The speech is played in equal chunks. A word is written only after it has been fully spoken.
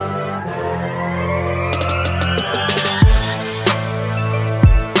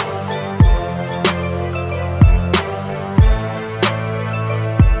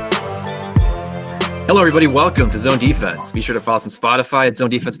Hello, everybody. Welcome to Zone Defense. Be sure to follow us on Spotify at Zone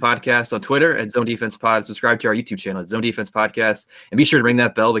Defense Podcast, on Twitter at Zone Defense Pod, subscribe to our YouTube channel at Zone Defense Podcast, and be sure to ring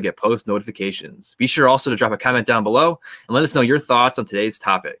that bell to get post notifications. Be sure also to drop a comment down below and let us know your thoughts on today's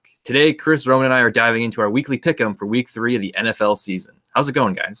topic. Today, Chris, Roman, and I are diving into our weekly pick'em for Week 3 of the NFL season. How's it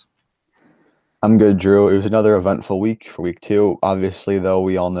going, guys? I'm good, Drew. It was another eventful week for Week 2. Obviously, though,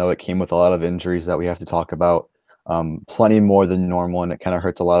 we all know it came with a lot of injuries that we have to talk about. Plenty more than normal, and it kind of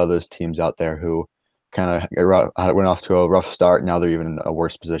hurts a lot of those teams out there who kind of went off to a rough start. Now they're even in a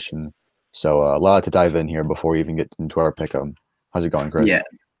worse position. So a lot to dive in here before we even get into our pick'em. How's it going, Chris? Yeah,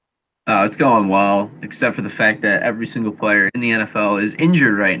 it's going well, except for the fact that every single player in the NFL is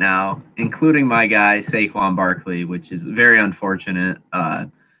injured right now, including my guy, Saquon Barkley, which is very unfortunate. But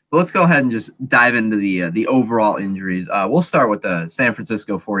let's go ahead and just dive into the overall injuries. We'll start with the San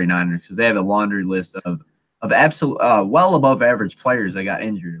Francisco 49ers because they have a laundry list of absolute well above average players that got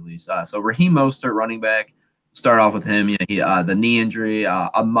injured at least. So Raheem Mostert, running back, start off with him. The knee injury,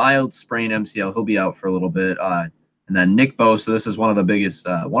 a mild sprained MCL. He'll be out for a little bit. And then Nick Bosa, this is one of the biggest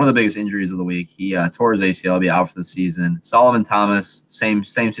injuries of the week. He tore his ACL, be out for the season. Solomon Thomas, same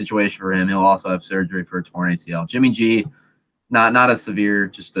situation for him. He'll also have surgery for a torn ACL. Jimmy G, not as severe,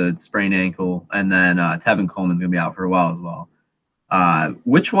 just a sprained ankle. And then Tevin Coleman's going to be out for a while as well.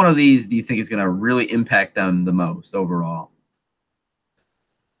 Which one of these do you think is going to really impact them the most overall?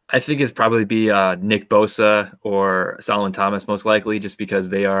 I think it'd probably be Nick Bosa or Solomon Thomas, most likely, just because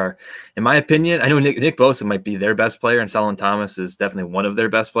they are, in my opinion, I know Nick Bosa might be their best player, and Solomon Thomas is definitely one of their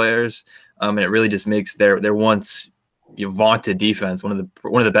best players. And it really just makes their once vaunted defense one of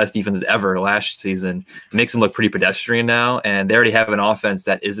the best defenses ever last season. It makes them look pretty pedestrian now, and they already have an offense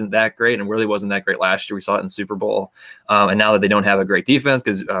that isn't that great and really wasn't that great last year. We saw it in the Super Bowl. And now that they don't have a great defense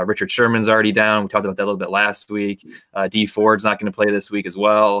because Richard Sherman's already down, we talked about that a little bit last week. Dee Ford's not going to play this week as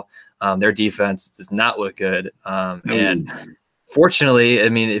well. Their defense does not look good. And fortunately, I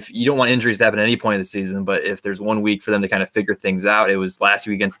mean, if you don't want injuries to happen at any point of the season, but if there's 1 week for them to kind of figure things out, it was last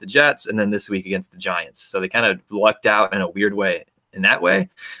week against the Jets and then this week against the Giants. So they kind of lucked out in a weird way in that way.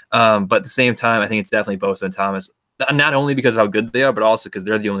 But at the same time, I think it's definitely Bosa and Thomas, not only because of how good they are, but also because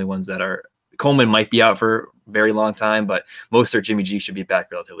they're the only ones that are. Coleman might be out for a very long time, but Mostert, Jimmy G should be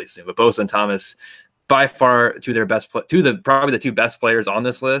back relatively soon. But Bosa and Thomas, by far, probably the two best players on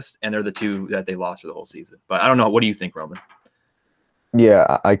this list, and they're the two that they lost for the whole season. But I don't know. What do you think, Roman?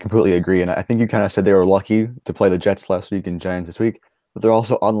 Yeah, I completely agree. And I think you kind of said they were lucky to play the Jets last week and Giants this week, but they're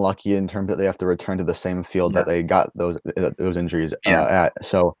also unlucky in terms that they have to return to the same field that they got those injuries at.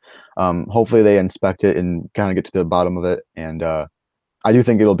 So hopefully they inspect it and kind of get to the bottom of it. And I do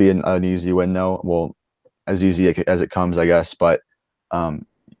think it'll be an easy win, though. Well, as easy as it comes, I guess. But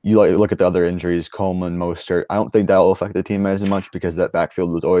you look at the other injuries, Coleman, Mostert. I don't think that will affect the team as much because that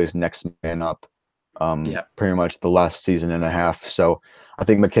backfield was always next man up. Pretty much the last season and a half. So I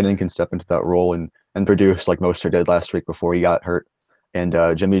think McKinnon can step into that role and produce like Mostert did last week before he got hurt. And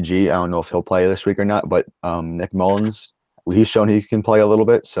Jimmy G, I don't know if he'll play this week or not, but Nick Mullins, he's shown he can play a little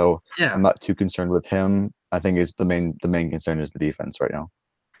bit. So I'm not too concerned with him. I think it's the main concern is the defense right now.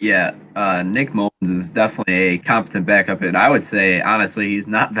 Yeah, Nick Mullins is definitely a competent backup, and I would say honestly he's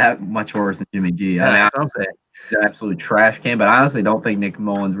not that much worse than Jimmy G. I mean, he's an absolute trash can, but I honestly don't think Nick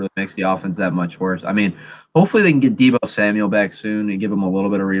Mullins really makes the offense that much worse. I mean, hopefully they can get Deebo Samuel back soon and give him a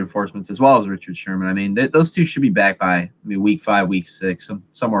little bit of reinforcements as well as Richard Sherman. I mean, those two should be back by week 5, week 6,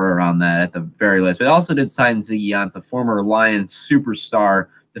 somewhere around that at the very least. But they also did sign Ziggy Ansah, former Lions superstar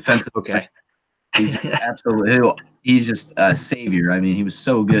defensive. Okay. He's he's just a savior. I mean, he was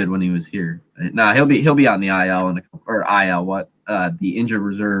so good when he was here. Now he'll be on the the injured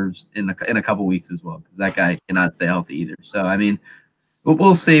reserves in a couple weeks as well because that guy cannot stay healthy either. So I mean,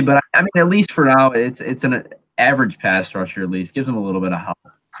 we'll see. But I mean, at least for now, it's an average pass rusher. At least gives them a little bit of help.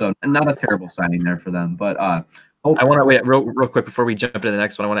 So not a terrible signing there for them. But I want to wait real quick before we jump into the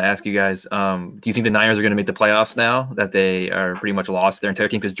next one. I want to ask you guys: do you think the Niners are going to make the playoffs now that they are pretty much lost their entire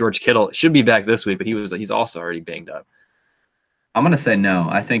team? Because George Kittle should be back this week, but he's also already banged up. I'm going to say no.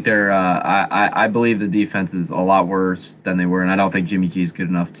 I think they're. I believe the defense is a lot worse than they were, and I don't think Jimmy G is good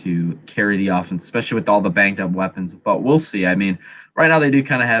enough to carry the offense, especially with all the banged up weapons. But we'll see. I mean, right now they do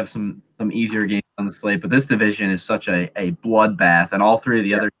kind of have some easier games on the slate, but this division is such a bloodbath, and all three of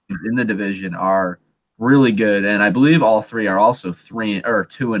the other teams in the division are really good, and I believe all three are also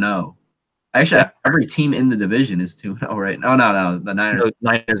 2-0. Actually, every team in the division is 2-0 right now. No, the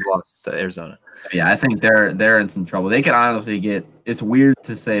Niners lost to Arizona. Yeah, I think they're in some trouble. They could honestly get. It's weird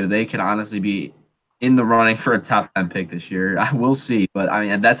to say, but they could honestly be in the running for a top 10 pick this year. We'll see, but I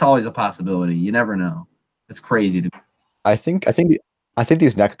mean that's always a possibility. You never know. It's crazy to me. I think I think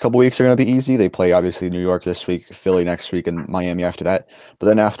these next couple weeks are going to be easy. They play obviously New York this week, Philly next week, and Miami after that. But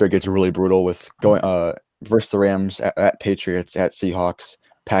then after it gets really brutal with going versus the Rams at Patriots, at Seahawks,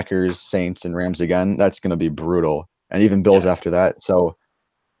 Packers, Saints, and Rams again. That's going to be brutal, and even Bills Yeah. after that. So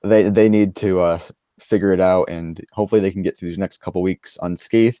they need to figure it out, and hopefully they can get through these next couple weeks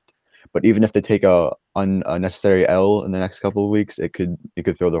unscathed. But even if they take a unnecessary L in the next couple of weeks, it could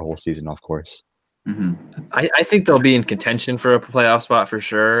throw their whole season off course. I think they'll be in contention for a playoff spot for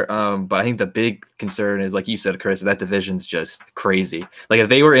sure. But I think the big concern is, like you said, Chris, that division's just crazy. Like if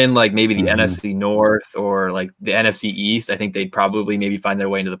they were in like maybe the NFC North or like the NFC East, I think they'd probably maybe find their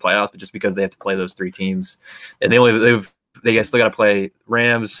way into the playoffs. But just because they have to play those three teams, and they still got to play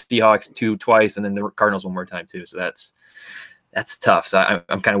Rams, Seahawks twice, and then the Cardinals one more time too. So that's tough. So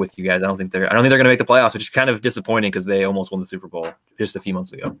I'm kind of with you guys. I don't think they're going to make the playoffs, which is kind of disappointing because they almost won the Super Bowl just a few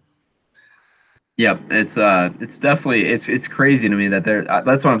months ago. Yeah, it's definitely it's crazy to me that they're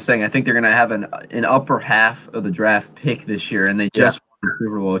that's what I'm saying. I think they're gonna have an upper half of the draft pick this year, and they just won the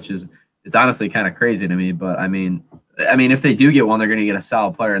Super Bowl, which is it's honestly kind of crazy to me. But I mean, if they do get one, they're gonna get a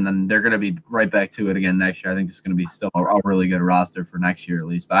solid player, and then they're gonna be right back to it again next year. I think it's gonna be still a really good roster for next year at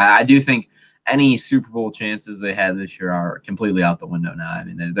least. But I do think any Super Bowl chances they had this year are completely out the window now. I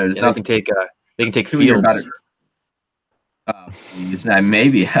mean, there's nothing. They can take Fields.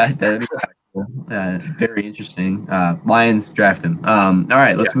 Maybe that'd be very interesting. Lions draft him. All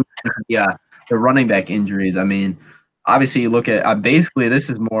right, let's move on to the running back injuries. I mean, obviously, you look at basically this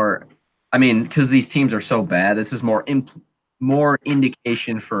is more. I mean, because these teams are so bad, this is more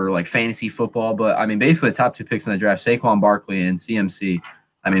indication for like fantasy football. But I mean, basically, the top two picks in the draft: Saquon Barkley and CMC.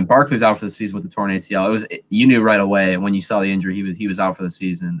 I mean, Barkley's out for the season with the torn ACL. You knew right away when you saw the injury he was out for the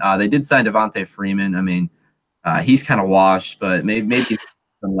season. They did sign Devontae Freeman. I mean, he's kind of washed, but maybe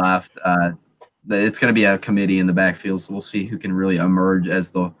left. It's going to be a committee in the backfield, so we'll see who can really emerge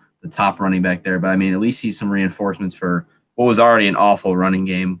as the top running back there. But I mean, at least see some reinforcements for what was already an awful running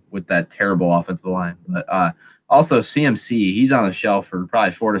game with that terrible offensive line. But also CMC, he's on the shelf for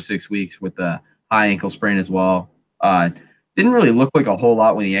probably 4 to 6 weeks with the high ankle sprain as well. Didn't really look like a whole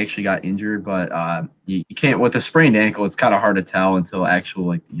lot when he actually got injured, but you can't with a sprained ankle. It's kind of hard to tell until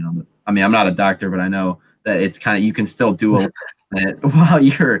actual I mean, I'm not a doctor, but I know that it's kind of you can still do a it while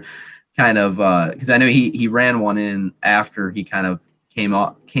you're kind of because I know he ran one in after he kind of came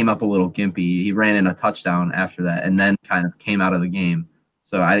up a little gimpy. He ran in a touchdown after that, and then kind of came out of the game.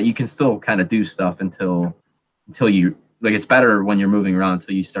 So you can still kind of do stuff until you like. It's better when you're moving around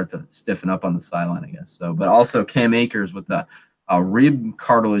until you start to stiffen up on the sideline, I guess. So, but also Cam Akers with the rib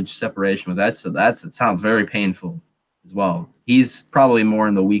cartilage separation with that. So it sounds very painful as well. He's probably more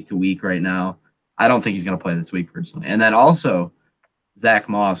in the week to week right now. I don't think he's going to play this week personally. And then also Zach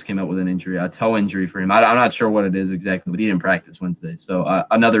Moss came out with an injury, a toe injury for him. I'm not sure what it is exactly, but he didn't practice Wednesday. So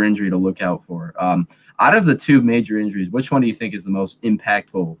another injury to look out for. Out of the two major injuries, which one do you think is the most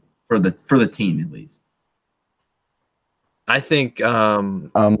impactful for the team at least? I think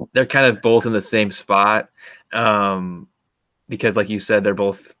they're kind of both in the same spot because, like you said, they're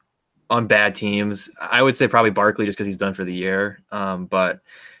both on bad teams. I would say probably Barkley just because he's done for the year, but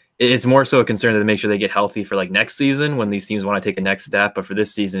it's more so a concern to make sure they get healthy for like next season when these teams want to take a next step. But for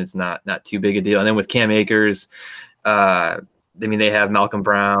this season, it's not too big a deal. And then with Cam Akers, I mean, they have Malcolm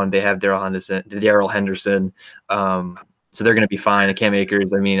Brown, they have Darrell Henderson. So they're going to be fine. And Cam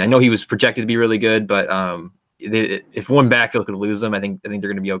Akers, I mean, I know he was projected to be really good, but if one backfield could lose them, I think they're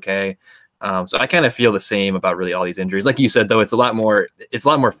going to be okay. So I kind of feel the same about really all these injuries. Like you said, though, it's a lot more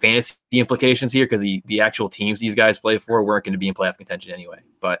fantasy implications here because the actual teams these guys play for weren't going to be in playoff contention anyway.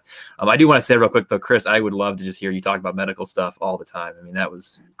 But I do want to say real quick, though, Chris, I would love to just hear you talk about medical stuff all the time. I mean, that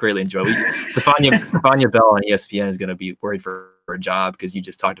was greatly enjoyable. Stephania Bell on ESPN is going to be worried for a job because you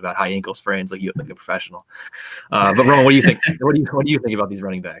just talked about high ankle sprains like a professional. But Roman, what do you think? What do you think about these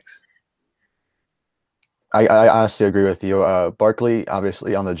running backs? I honestly agree with you. Barkley,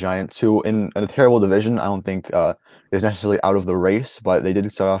 obviously, on the Giants, who in a terrible division, I don't think is necessarily out of the race, but they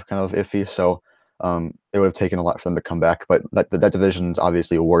did start off kind of iffy, so it would have taken a lot for them to come back. But that division is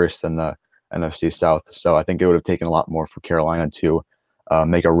obviously worse than the NFC South, so I think it would have taken a lot more for Carolina to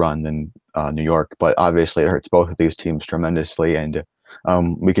make a run than New York. But obviously, it hurts both of these teams tremendously, and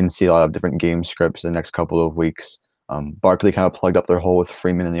we can see a lot of different game scripts in the next couple of weeks. Barkley kind of plugged up their hole with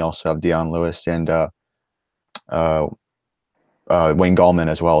Freeman, and they also have Dion Lewis and Wayne Gallman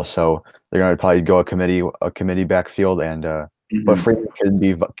as well. So they're going to probably go a committee backfield, and but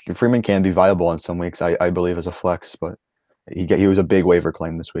Freeman can be viable in some weeks. I believe as a flex, but he was a big waiver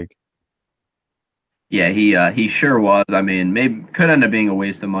claim this week. Yeah, he sure was. I mean, maybe could end up being a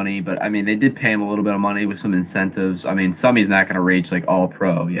waste of money, but I mean, they did pay him a little bit of money with some incentives. I mean, some he's not going to reach like all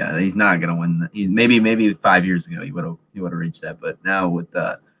pro. Yeah, he's not going to win. He maybe 5 years ago he would have reached that, but now with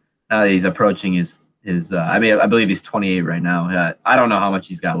now that he's approaching his I mean, I believe he's 28 right now. I don't know how much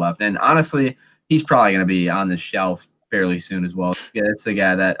he's got left, and honestly, he's probably going to be on the shelf fairly soon as well. Yeah, it's the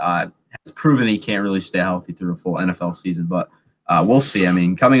guy that has proven he can't really stay healthy through a full NFL season, but we'll see. I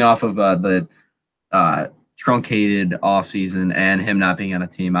mean, coming off of the truncated offseason and him not being on a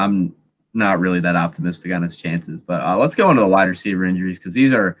team, I'm not really that optimistic on his chances. But let's go into the wide receiver injuries because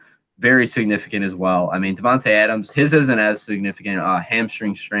these are very significant as well. I mean, Devontae Adams, his isn't as significant.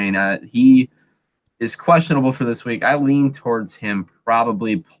 Hamstring strain. He is questionable for this week. I lean towards him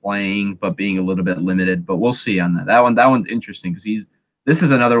probably playing, but being a little bit limited. But we'll see on that. That one's interesting because this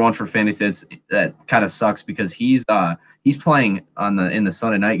is another one for fantasy that kind of sucks because he's playing in the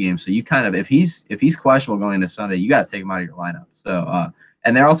Sunday night game. So you kind of if he's questionable going into Sunday, you got to take him out of your lineup. So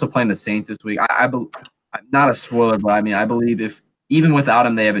and they're also playing the Saints this week. I'm not a spoiler, but I mean I believe if even without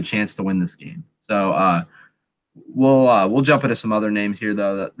him, they have a chance to win this game. So we'll jump into some other names here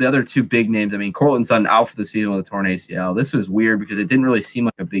though. The other two big names. I mean, Courtland Sutton out for the season with a torn ACL. This is weird because it didn't really seem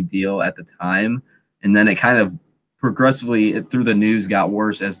like a big deal at the time, and then it kind of progressively through the news got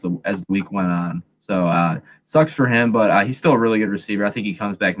worse as the week went on. So sucks for him, but he's still a really good receiver. I think he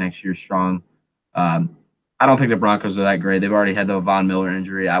comes back next year strong. I don't think the Broncos are that great. They've already had the Von Miller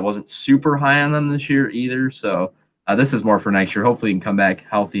injury. I wasn't super high on them this year either. So this is more for next year. Hopefully he can come back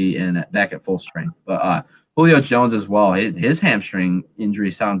healthy and back at full strength. But Julio Jones as well. His hamstring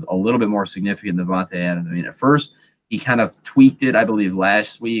injury sounds a little bit more significant than Devontae Adams. I mean, at first he kind of tweaked it, I believe,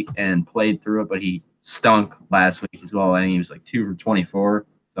 last week and played through it, but he stunk last week as well. I think he was like 2 for 24,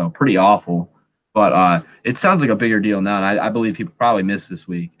 so pretty awful. But it sounds like a bigger deal now, and I believe he probably missed this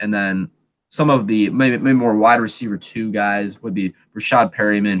week. And then some of the maybe more wide receiver 2 guys would be Rashad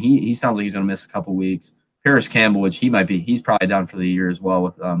Perryman. He sounds like he's going to miss a couple weeks. Paris Campbell, which he's probably done for the year as well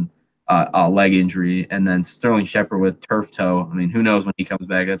with a leg injury, and then Sterling Shepard with turf toe. I mean, who knows when he comes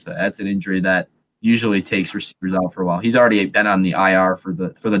back? That's an injury that usually takes receivers out for a while. He's already been on the IR for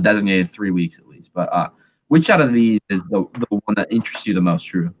the designated 3 weeks at least. But which out of these is the one that interests you the most,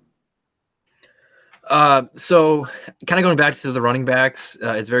 Drew? So kind of going back to the running backs,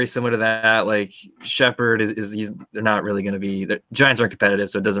 it's very similar to that. Like Shepard they're not really going to be. The Giants aren't competitive,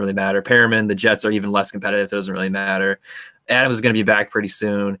 so it doesn't really matter. Perriman, the Jets are even less competitive, so it doesn't really matter. Adams is going to be back pretty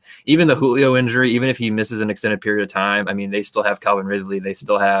soon. Even the Julio injury, even if he misses an extended period of time, I mean, they still have Calvin Ridley. They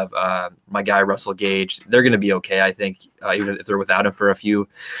still have my guy Russell Gage. They're going to be okay, I think, even if they're without him for a few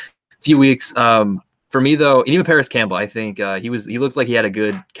weeks. For me, though, and even Paris Campbell, I think he looked like he had a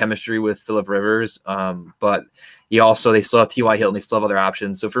good chemistry with Phillip Rivers, but they still have T.Y. Hilton, they still have other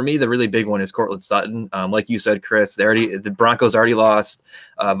options. So for me, the really big one is Courtland Sutton. Like you said, Chris, the Broncos already lost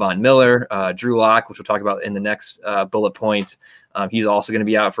Von Miller, Drew Lock, which we'll talk about in the next bullet point. He's also going to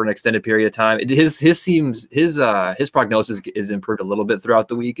be out for an extended period of time. His prognosis is improved a little bit throughout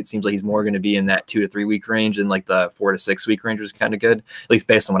the week. It seems like he's more going to be in that 2 to 3 week range and like the 4 to 6 week range, was kind of good, at least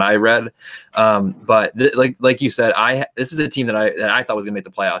based on what I read. But like you said, this is a team that I thought was going to make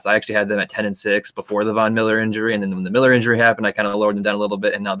the playoffs. I actually had them at 10-6 before the Von Miller injury, and then when the Miller injury happened, I kind of lowered them down a little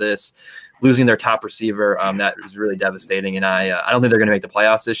bit. And now losing their top receiver, that is really devastating. And I don't think they're going to make the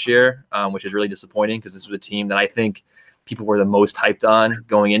playoffs this year, which is really disappointing because this was a team that I think people were the most hyped on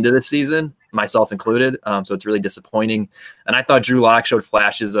going into this season, myself included. So it's really disappointing. And I thought Drew Lock showed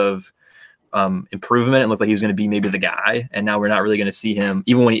flashes of improvement and looked like he was going to be maybe the guy. And now we're not really going to see him,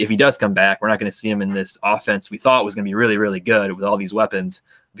 even if he does come back, we're not going to see him in this offense we thought was going to be really, really good with all these weapons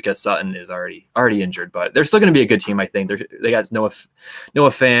because Sutton is already injured. But they're still going to be a good team, I think. They got Noah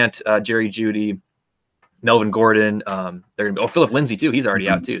Fant, Jerry Jeudy, Melvin Gordon. They're gonna be, Philip Lindsay too. He's already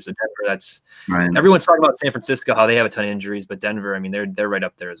out too. So Denver, that's right. Everyone's talking about San Francisco, how they have a ton of injuries, but Denver, I mean, they're right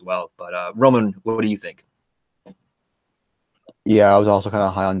up there as well. But Roman, what do you think? Yeah, I was also kind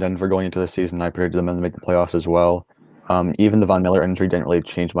of high on Denver going into the season. I predicted them to make the playoffs as well. Even the Von Miller injury didn't really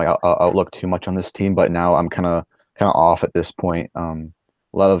change my outlook too much on this team, but now I'm kind of off at this point.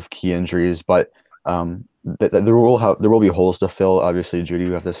 A lot of key injuries, but there will be holes to fill. Obviously, Jeudy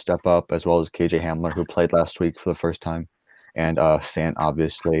will have to step up, as well as KJ Hamler, who played last week for the first time, and Fant,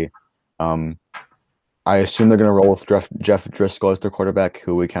 obviously. I assume they're going to roll with Jeff Driscoll as their quarterback,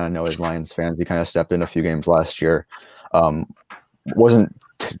 who we kind of know as Lions fans. He kind of stepped in a few games last year. Wasn't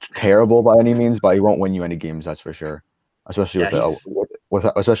terrible by any means, but he won't win you any games, that's for sure. Especially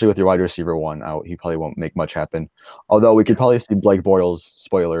especially with your wide receiver 1 out, he probably won't make much happen. Although we could probably see Blake Bortles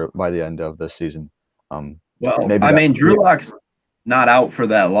spoiler by the end of this season. Well, I mean, Drew Lock's not out for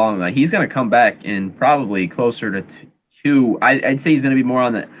that long. Like he's going to come back in probably closer to two. I'd say he's going to be more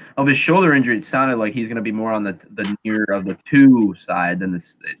on the of his shoulder injury. It sounded like he's going to be more on the near of the 2 side than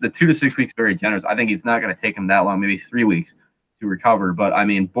the 2 to 6 weeks. Very generous. I think it's not going to take him that long, maybe 3 weeks to recover. But I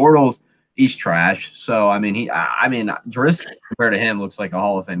mean, Bortles, he's trash. So I mean, Driscoll compared to him looks like a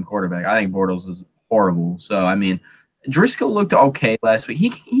Hall of Fame quarterback. I think Bortles is horrible. So I mean, Driscoll looked okay last week.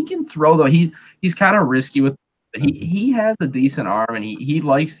 He can throw though. He's kind of risky with. He has a decent arm and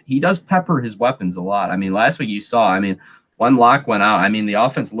he does pepper his weapons a lot. I mean, last week you saw. I mean, when Locke went out, I mean, the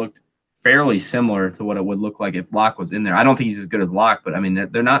offense looked fairly similar to what it would look like if Locke was in there. I don't think he's as good as Locke, but I mean,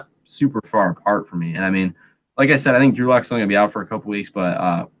 they're not super far apart for me. And I mean, like I said, I think Drew Lock's only gonna be out for a couple weeks,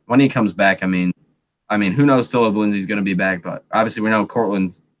 but when he comes back, I mean, who knows? Philip Lindsay's gonna be back, but obviously we know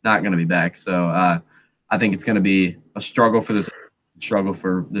Cortland's not gonna be back. So I think it's gonna be a struggle for this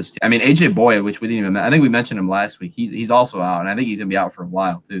team. I mean, AJ Boyd, which we didn't even. I think we mentioned him last week. He's also out, and I think he's gonna be out for a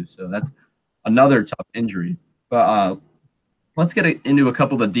while too. So that's another tough injury. But let's get into a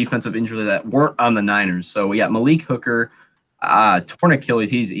couple of the defensive injuries that weren't on the Niners. So we got Malik Hooker, torn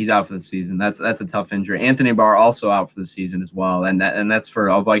Achilles. He's out for the season. That's a tough injury. Anthony Barr also out for the season as well, and that's for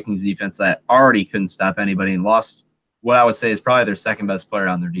a Vikings defense that already couldn't stop anybody and lost what I would say is probably their second best player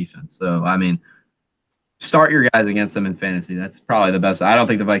on their defense. So I mean, start your guys against them in fantasy. That's probably the best. I don't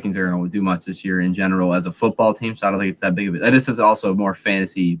think the Vikings are going to do much this year in general as a football team, so I don't think it's that big of it. And this is also more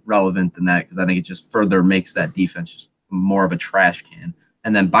fantasy relevant than that because I think it just further makes that defense just more of a trash can.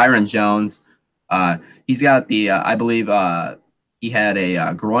 And then Byron Jones, he's got the I believe he had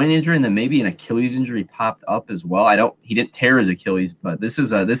a groin injury and then maybe an Achilles injury popped up as well. He didn't tear his Achilles, but this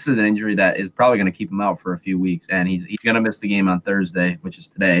is an injury that is probably going to keep him out for a few weeks, and he's going to miss the game on Thursday, which is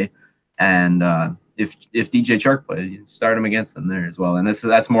today, and if DJ Chark plays, you start him against them there as well. And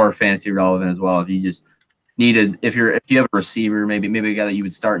that's more fantasy relevant as well. If you just needed, if you have a receiver, maybe a guy that you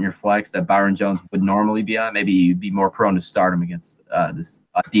would start in your flex that Byron Jones would normally be on, maybe you'd be more prone to start him against this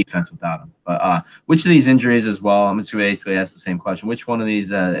defense without him. But which of these injuries as well? I'm just basically ask the same question. Which one of these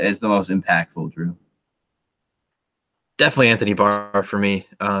is the most impactful, Drew? Definitely Anthony Barr for me,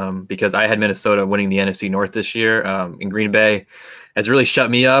 because I had Minnesota winning the NFC North this year. In Green Bay has really shut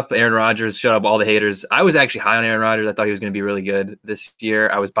me up. Aaron Rodgers shut up all the haters. I was actually high on Aaron Rodgers. I thought he was going to be really good this year.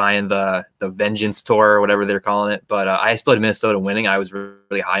 I was buying the Vengeance Tour or whatever they're calling it, but I still had Minnesota winning. I was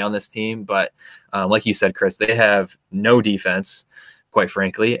really high on this team, but like you said, Chris, they have no defense, quite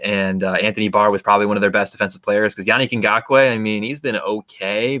frankly. And Anthony Barr was probably one of their best defensive players because Yannick Ngakoue, I mean, he's been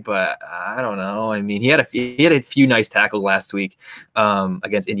okay, but I don't know. I mean, he had a few nice tackles last week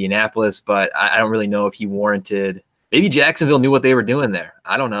against Indianapolis, but I don't really know if he warranted. Maybe Jacksonville knew what they were doing there.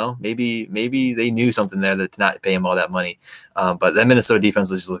 I don't know. Maybe they knew something there that to not pay him all that money. But that Minnesota defense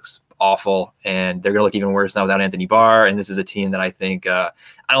just looks awful, and they're going to look even worse now without Anthony Barr. And this is a team that I think I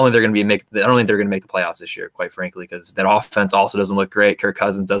don't think they're going to make the playoffs this year, quite frankly, because that offense also doesn't look great. Kirk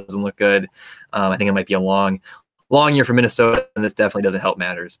Cousins doesn't look good. I think it might be a long year for Minnesota, and this definitely doesn't help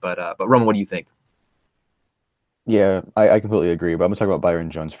matters. But Roman, what do you think? Yeah, I completely agree. But I'm gonna talk about Byron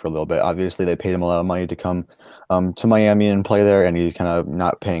Jones for a little bit. Obviously, they paid him a lot of money to come to Miami and play there, and he's kind of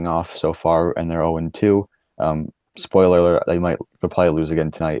not paying off so far, and they're 0-2. Spoiler alert, they'll probably lose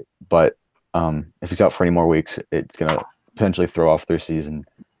again tonight. But if he's out for any more weeks, it's gonna potentially throw off their season.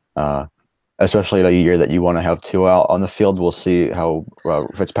 Especially in a year that you want to have two out on the field. We'll see how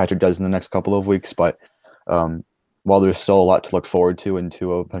Fitzpatrick does in the next couple of weeks. But while there's still a lot to look forward to and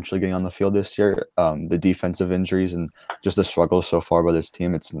to eventually getting on the field this year, the defensive injuries and just the struggles so far by this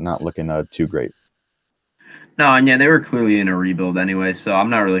team, it's not looking too great. No, and yeah, they were clearly in a rebuild anyway, so I'm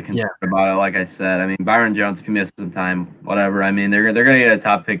not really concerned about it. Like I said, I mean, Byron Jones, if he misses some time, whatever. I mean, they're going to get a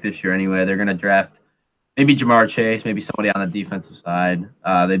top pick this year anyway. They're going to draft maybe Jamar Chase, maybe somebody on the defensive side.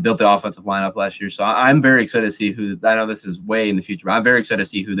 They built the offensive lineup last year, so I'm very excited to see who. I know this is way in the future, but I'm very excited to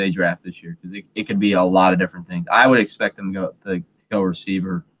see who they draft this year because it could be a lot of different things. I would expect them to go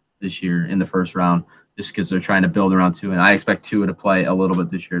receiver this year in the first round, just because they're trying to build around Tua, and I expect Tua to play a little bit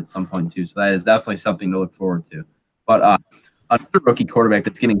this year at some point too. So that is definitely something to look forward to. But another rookie quarterback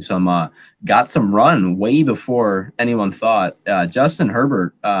that's getting got some run way before anyone thought. Justin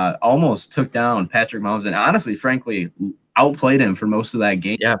Herbert almost took down Patrick Mahomes, and honestly, frankly, outplayed him for most of that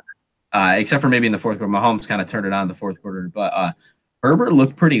game. Yeah. Except for maybe in the fourth quarter. Mahomes kind of turned it on in the fourth quarter, but Herbert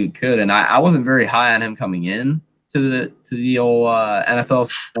looked pretty good, and I wasn't very high on him coming in to the old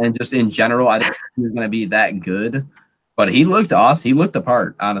NFL, and just in general, I didn't think he was going to be that good. But he looked awesome. He looked the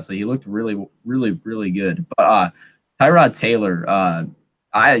part. Honestly, he looked really, really, really good. But Tyrod Taylor,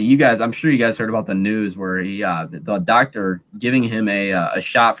 I'm sure you guys heard about the news where the doctor giving him a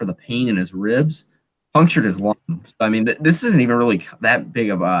shot for the pain in his ribs. punctured his lung. So, I mean, this isn't even really that big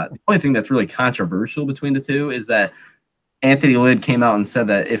of a. The only thing that's really controversial between the two is that Anthony Lynn came out and said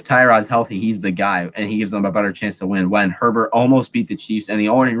that if Tyrod's healthy, he's the guy, and he gives them a better chance to win. When Herbert almost beat the Chiefs, and the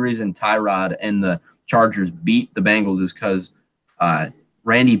only reason Tyrod and the Chargers beat the Bengals is because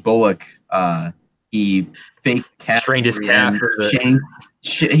Randy Bullock he fake calf strained his calf.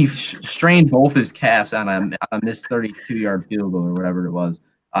 He strained both his calves on a missed 32-yard field goal or whatever it was.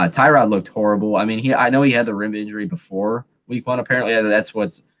 Tyrod looked horrible. I mean, I know he had the rib injury before week 1. Apparently, that's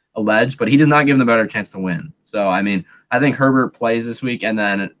what's alleged, but he does not give them a better chance to win. So, I mean, I think Herbert plays this week, and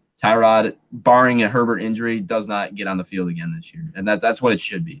then Tyrod, barring a Herbert injury, does not get on the field again this year, and that's what it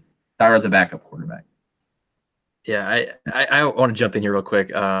should be. Tyrod's a backup quarterback. Yeah, I want to jump in here real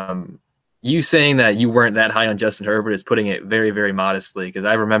quick. You saying that you weren't that high on Justin Herbert is putting it very, very modestly, because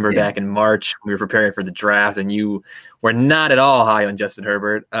I remember back in March we were preparing for the draft, and you were not at all high on Justin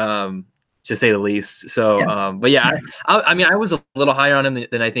Herbert, to say the least. So, yes. But yeah, I mean, I was a little higher on him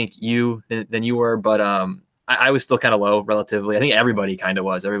than I think than you were, but I was still kind of low relatively. I think everybody kind of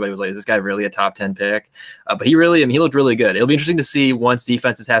was. Everybody was like, is this guy really a top 10 pick? But he really, I mean, he looked really good. It'll be interesting to see once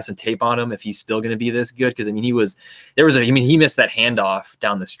defenses have some tape on him if he's still going to be this good. Because I mean, he missed that handoff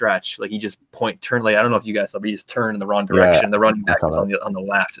down the stretch. Like he just turned, like I don't know if you guys saw, but he just turned in the wrong direction. The running back was on the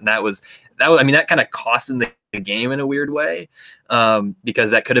left, and that was. I mean, that kind of cost him the game in a weird way,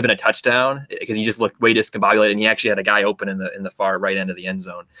 because that could have been a touchdown because he just looked way discombobulated, and he actually had a guy open in the far right end of the end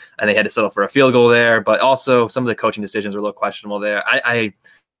zone, and they had to settle for a field goal there. But also some of the coaching decisions were a little questionable there.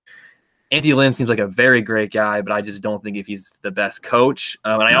 Anthony Lynn seems like a very great guy, but I just don't think if he's the best coach.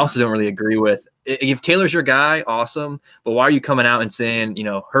 And I also don't really agree with if Taylor's your guy, awesome. But why are you coming out and saying,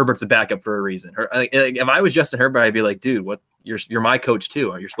 Herbert's a backup for a reason? If I was Justin Herbert, I'd be like, dude, what? You're my coach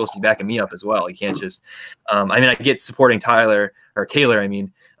too. You're supposed to be backing me up as well. You can't just. I mean, I get supporting Taylor. I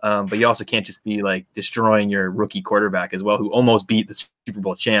mean, but you also can't just be like destroying your rookie quarterback as well, who almost beat the Super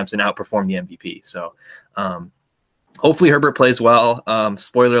Bowl champs and outperformed the MVP. So. Hopefully Herbert plays well.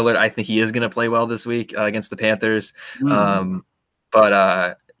 Spoiler alert, I think he is going to play well this week against the Panthers.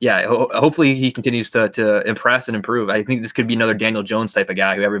 But hopefully he continues to impress and improve. I think this could be another Daniel Jones type of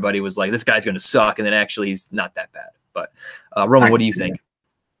guy who everybody was like, this guy's going to suck, and then actually he's not that bad. But Roman, what do you think?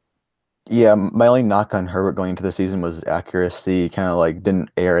 Yeah, my only knock on Herbert going into the season was accuracy. Kind of like didn't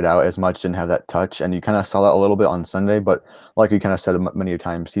air it out as much, didn't have that touch, and you kind of saw that a little bit on Sunday. But like we kind of said many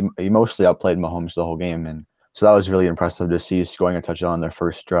times, he mostly outplayed Mahomes the whole game, and so that was really impressive to see, scoring a touchdown on their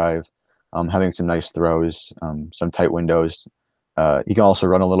first drive, having some nice throws, some tight windows. He can also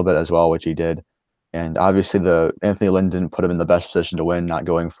run a little bit as well, which he did. And obviously, the Anthony Lynn didn't put him in the best position to win, not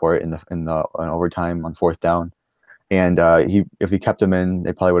going for it in the overtime on fourth down. And if he kept him in,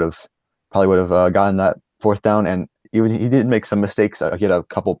 they probably would have gotten that fourth down. And even he did make some mistakes. He had a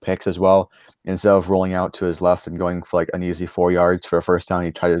couple picks as well. Instead of rolling out to his left and going for like an easy 4 yards for a first down,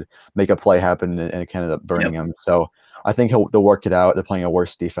 he tried to make a play happen, and it kind of ended up burning him. So I think they'll work it out. They're playing a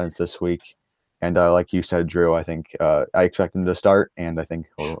worse defense this week. And like you said, Drew, I think I expect him to start, and I think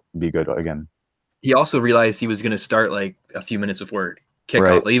he'll be good again. He also realized he was going to start like a few minutes before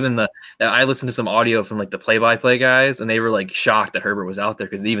kickoff. Right. I listened to some audio from like the play-by-play guys, and they were like shocked that Herbert was out there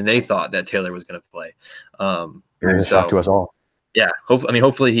because even they thought that Taylor was going to play. It was a shock to us all. Yeah,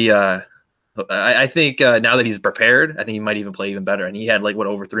 hopefully he. I think now that he's prepared, I think he might even play even better. And he had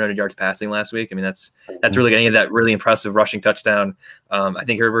over 300 yards passing last week. I mean, that's really getting that really impressive rushing touchdown. I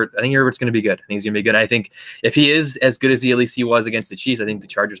think Herbert's going to be good. I think he's going to be good. I think if he is as good as he was against the Chiefs, I think the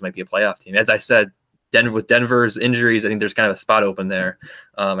Chargers might be a playoff team. As I said, with Denver's injuries, I think there's kind of a spot open there,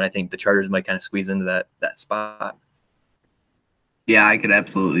 and I think the Chargers might kind of squeeze into that spot. Yeah, I could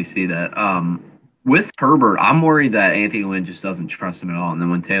absolutely see that. With Herbert, I'm worried that Anthony Lynn just doesn't trust him at all. And then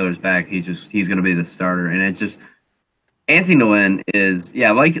when Taylor's back, he's going to be the starter. And it's just Anthony Lynn is,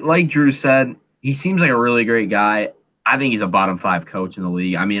 like Drew said, he seems like a really great guy. I think he's a bottom 5 coach in the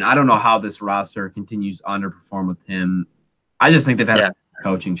league. I mean, I don't know how this roster continues to underperform with him. I just think they've had a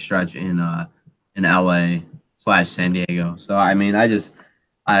coaching stretch in LA/San Diego. So I mean, I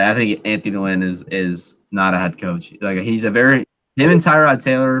think Anthony Lynn is not a head coach. Like him and Tyrod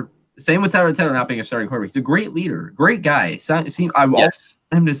Taylor. Same with Tyrod Taylor not being a starting quarterback. He's a great leader, great guy. I want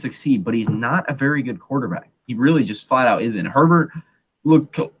him to succeed, but he's not a very good quarterback. He really just flat out isn't. Herbert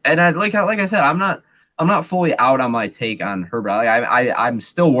look, and like I said, I'm not fully out on my take on Herbert. I'm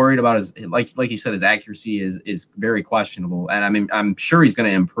still worried about his like you said, his accuracy is very questionable, and I mean I'm sure he's going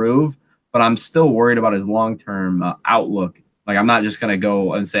to improve, but I'm still worried about his long-term outlook. Like I'm not just going to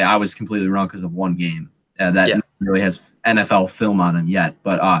go and say I was completely wrong because of one game that really has NFL film on him yet,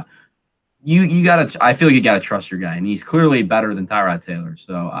 but. you gotta. I feel like you gotta trust your guy, and he's clearly better than Tyrod Taylor.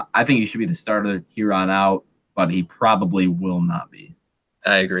 So I think he should be the starter here on out, but he probably will not be.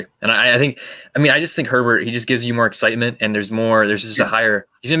 I agree. And I think, I mean, I just think Herbert, he just gives you more excitement and there's just a higher,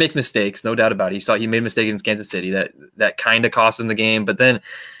 he's going to make mistakes, no doubt about it. He made a mistake against Kansas City that kind of cost him the game. But then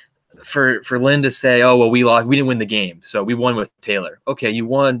for Lynn to say, oh, well, we lost, we didn't win the game, so we won with Taylor. Okay, you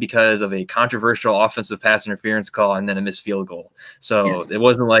won because of a controversial offensive pass interference call and then a missed field goal. So It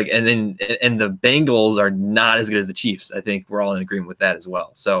wasn't like, and the Bengals are not as good as the Chiefs. I think we're all in agreement with that as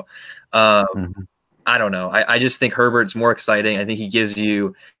well. So, I don't know. I just think Herbert's more exciting. I think he gives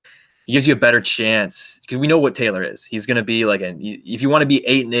you a better chance because we know what Taylor is. He's going to be like if you want to be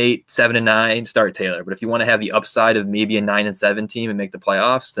 8-8, 7-9, start Taylor. But if you want to have the upside of maybe a 9-7 team and make the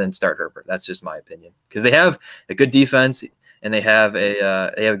playoffs, then start Herbert. That's just my opinion because they have a good defense and they have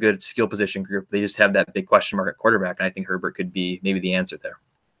a good skill position group. They just have that big question mark at quarterback, and I think Herbert could be maybe the answer there.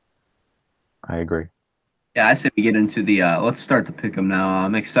 I agree. Yeah, I say we get into the let's start to pick them now.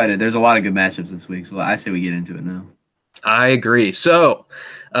 I'm excited. There's a lot of good matchups this week, so I say we get into it now. I agree. So,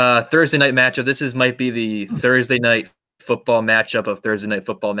 Thursday night matchup. This might be the Thursday night football matchup of Thursday night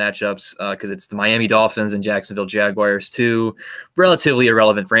football matchups because it's the Miami Dolphins and Jacksonville Jaguars, two relatively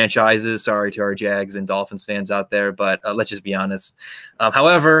irrelevant franchises. Sorry to our Jags and Dolphins fans out there, but let's just be honest.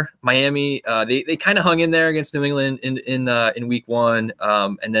 However, Miami they kind of hung in there against New England in week 1,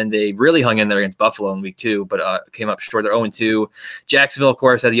 and then they really hung in there against Buffalo in week 2, but came up short. They're 0-2. Jacksonville, of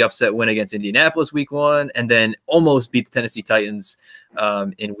course, had the upset win against Indianapolis week 1, and then almost beat the Tennessee Titans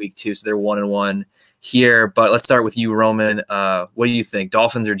in week 2. So they're 1-1 here. But let's start with you, Roman. What do you think,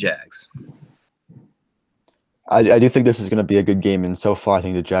 Dolphins or Jags? I do think this is going to be a good game, and so far I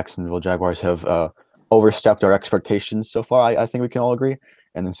think the Jacksonville Jaguars have overstepped our expectations so far. I think we can all agree,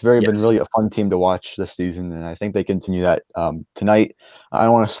 and it's been really a fun team to watch this season, and I think they continue that tonight. I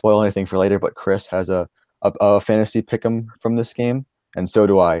don't want to spoil anything for later, but Chris has a fantasy pick'em from this game, and so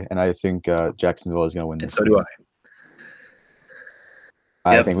do I, and I think Jacksonville is going to win this. And so do I.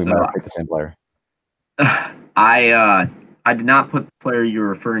 I think we might have picked the same player. I did not put the player you're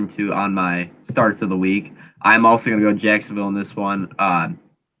referring to on my starts of the week. I'm also going to go Jacksonville in this one,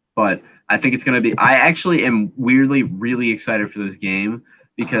 but I think it's going to be – I actually am weirdly really excited for this game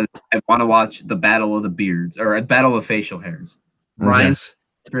because I want to watch the Battle of the Beards or a Battle of Facial Hairs. Ryan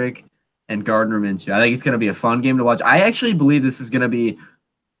Fitzpatrick and Gardner Minshew. I think it's going to be a fun game to watch. I actually believe this is going to be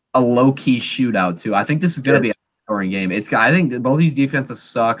a low-key shootout too. I think this is going to be a scoring game. I think both these defenses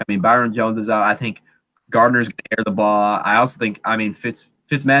suck. I mean, Byron Jones is out. I think Gardner's going to air the ball. I also think, I mean,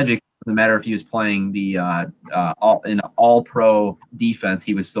 Fitzmagic, doesn't matter if he was playing the all-pro defense,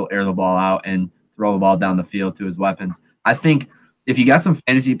 he would still air the ball out and throw the ball down the field to his weapons. I think if you got some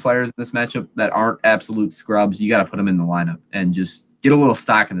fantasy players in this matchup that aren't absolute scrubs, you got to put them in the lineup and just get a little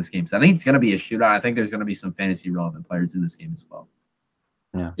stock in this game. So I think it's going to be a shootout. I think there's going to be some fantasy relevant players in this game as well.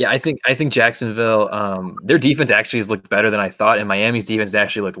 Yeah, I think Jacksonville, their defense actually has looked better than I thought, and Miami's defense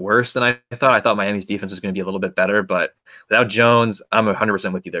actually looked worse than I thought. I thought Miami's defense was going to be a little bit better, but without Jones, I'm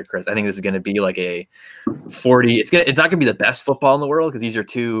 100% with you there, Chris. I think this is going to be like a 40. It's not going to be the best football in the world because these are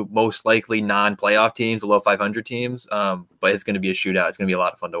two most likely non-playoff teams, below 500 teams. But it's going to be a shootout. It's going to be a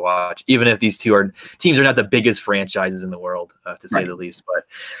lot of fun to watch, even if these teams are not the biggest franchises in the one to say the least. But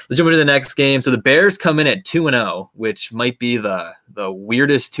let's jump into the next game. So the Bears come in at 2-0, which might be the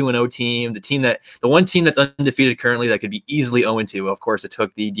weirdest 2-0 team, the one team that's undefeated currently that could be easily 0-2. Of course, it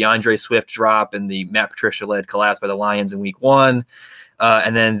took the DeAndre Swift drop and the Matt Patricia-led collapse by the Lions in week 1.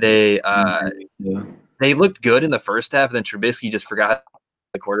 And then they looked good in the first half, and then Trubisky just forgot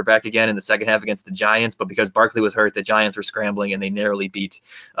the quarterback again in the second half against the Giants, but because Barkley was hurt, the Giants were scrambling and they narrowly beat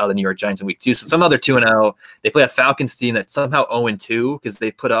the New York Giants in week 2. So somehow they're 2-0. They play a Falcons team that's somehow 0-2 because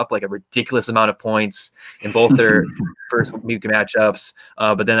they put up like a ridiculous amount of points in both their first week matchups.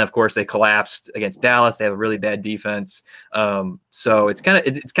 But then of course they collapsed against Dallas. They have a really bad defense. So it's kind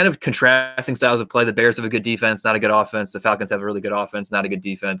of contrasting styles of play. The Bears have a good defense, not a good offense. The Falcons have a really good offense, not a good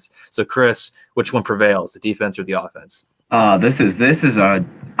defense. So Chris, which one prevails, the defense or the offense? This is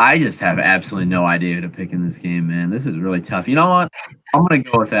I just have absolutely no idea who to pick in this game, man. This is really tough. You know what? I'm gonna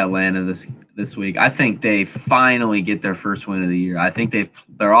go with Atlanta this week. I think they finally get their first win of the year. I think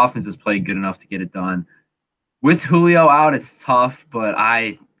their offense has played good enough to get it done. With Julio out, it's tough, but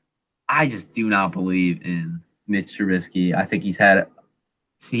I just do not believe in Mitch Trubisky. I think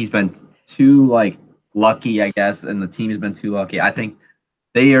he's been too lucky, I guess, and the team has been too lucky. I think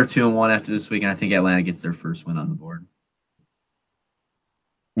they are 2-1 after this week, and I think Atlanta gets their first win on the board.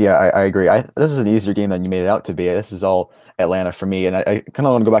 Yeah, I agree. This is an easier game than you made it out to be. This is all Atlanta for me, and I kind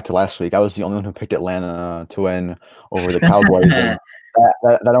of want to go back to last week. I was the only one who picked Atlanta to win over the Cowboys. And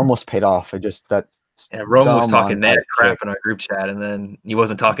that almost paid off. That's And Roman was dumb talking mad onside crap kick. in our group chat, and then he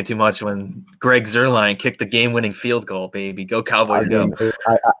wasn't talking too much when Greg Zuerlein kicked the game-winning field goal. Baby, go Cowboys, I go! mean, the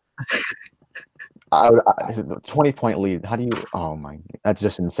 20-point lead. How do you? Oh my, that's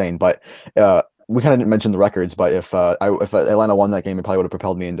just insane. But we kind of didn't mention the records. But if Atlanta won that game, it probably would have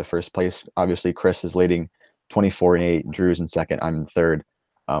propelled me into first place. Obviously, Chris is leading 24-8. Drew's in second. I'm in third.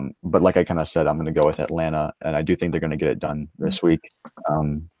 But like I kind of said, I'm going to go with Atlanta, and I do think they're going to get it done this week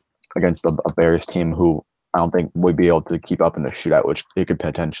against a Bears team who I don't think would be able to keep up in the shootout, which it could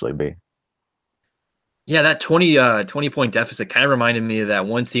potentially be. Yeah, that 20-point deficit kind of reminded me of that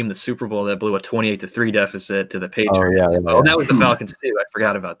one team in the Super Bowl that blew a 28-3 deficit to the Patriots. Oh yeah, Oh, that was the Falcons too. I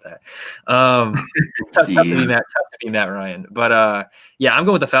forgot about that. Tough to be Matt Ryan. But yeah, I'm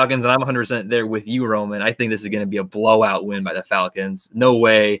going with the Falcons, and I'm 100% there with you, Roman. I think this is going to be a blowout win by the Falcons. No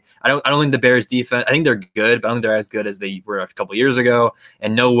way. I don't think the Bears defense. I think they're good, but I don't think they're as good as they were a couple years ago.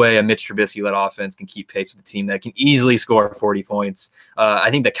 And no way a Mitch Trubisky-led offense can keep pace with the team that can easily score 40 points.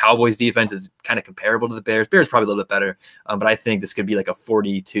 I think the Cowboys defense is kind of comparable to the Bears. Bears probably a little bit better, but I think this could be like a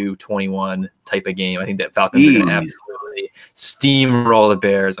 42-21 type of game. I think that Falcons are going to absolutely steamroll the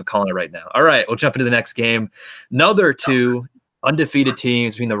Bears. I'm calling it right now. All right, we'll jump into the next game. Another two undefeated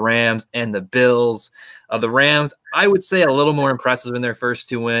teams between the Rams and the Bills. The Rams, I would say, a little more impressive in their first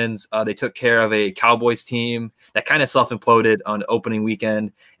two wins. They took care of a Cowboys team that kind of self-imploded on opening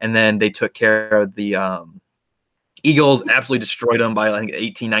weekend, and then they took care of the Eagles, absolutely destroyed them by, I think,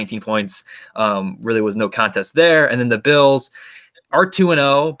 18, 19 points. Really was no contest there. And then the Bills are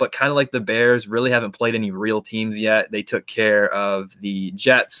 2-0, but kind of like the Bears, really haven't played any real teams yet. They took care of the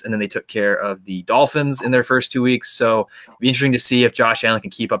Jets, and then they took care of the Dolphins in their first 2 weeks. So it'll be interesting to see if Josh Allen can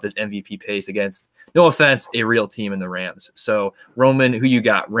keep up his MVP pace against, no offense, a real team in the Rams. So, Roman, who you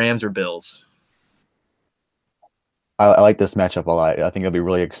got, Rams or Bills? I like this matchup a lot. I think it'll be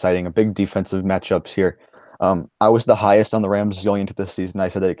really exciting. A big defensive matchups here. I was the highest on the Rams going into this season. I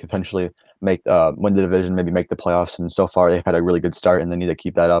said they could potentially make win the division, maybe make the playoffs, and so far they've had a really good start, and they need to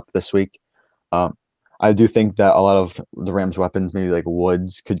keep that up this week. I do think that a lot of the Rams' weapons, maybe like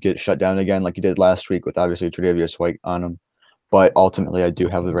Woods, could get shut down again, like he did last week with obviously Tre'Davious White on him. But ultimately, I do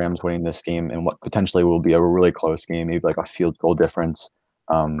have the Rams winning this game, and what potentially will be a really close game, maybe like a field goal difference.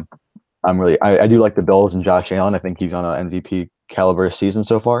 I do like the Bills and Josh Allen. I think he's on an MVP caliber season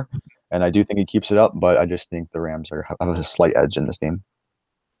so far, and I do think he keeps it up. But I just think the Rams have a slight edge in this game.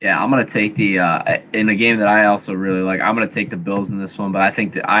 Yeah, I'm gonna take the in a game that I also really like. I'm gonna take the Bills in this one, but I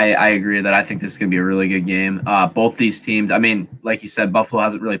think that I agree that I think this is gonna be a really good game. Both these teams, I mean, like you said, Buffalo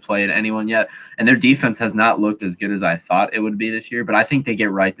hasn't really played anyone yet, and their defense has not looked as good as I thought it would be this year. But I think they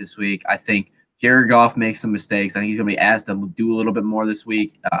get right this week. I think Jared Goff makes some mistakes. I think he's gonna be asked to do a little bit more this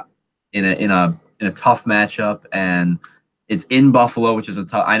week in a tough matchup, and it's in Buffalo, which is a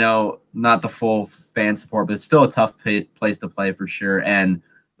tough. I know not the full fan support, but it's still a tough place to play for sure. And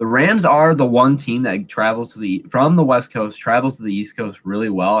the Rams are the one team that travels from the West Coast, travels to the East Coast really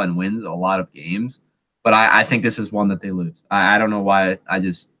well and wins a lot of games. But I think this is one that they lose. I don't know why.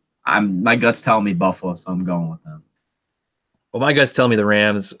 My gut's telling me Buffalo, so I'm going with them. Well, my guys tell me the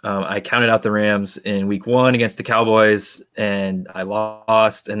Rams. I counted out the Rams in week 1 against the Cowboys, and I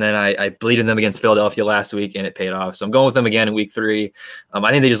lost. And then I bleeded them against Philadelphia last week, and it paid off. So I'm going with them again in week 3.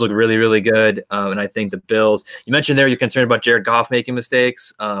 I think they just look really, really good. And I think the Bills, you mentioned there you're concerned about Jared Goff making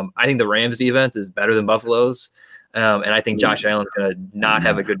mistakes. I think the Rams defense is better than Buffalo's. And I think Josh Allen's going to not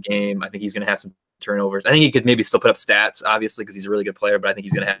have a good game. I think he's going to have some turnovers. I think he could maybe still put up stats, obviously, because he's a really good player, but I think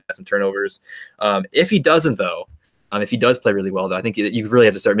he's going to have some turnovers. If he doesn't, though, if he does play really well, though, I think you really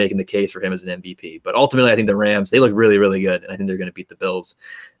have to start making the case for him as an MVP. But ultimately, I think the Rams, they look really, really good, and I think they're going to beat the Bills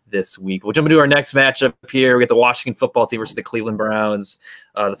this week. We'll jump into our next matchup here. We got the Washington football team versus the Cleveland Browns.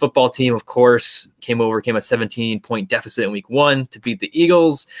 The football team, of course, came a 17-point deficit in week 1 to beat the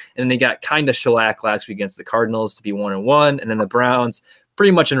Eagles, and then they got kind of shellacked last week against the Cardinals to be 1-1, and then the Browns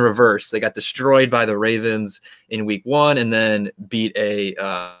pretty much in reverse. They got destroyed by the Ravens in week 1 and then beat a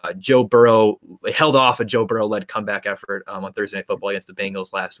Joe Burrow. They held off a Joe Burrow-led comeback effort on Thursday Night Football against the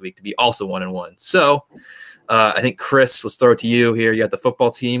Bengals last week to be also 1-1. So I think, Chris, let's throw it to you here. You got the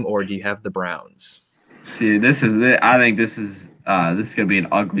football team, or do you have the Browns? See, this is it. I think this is going to be an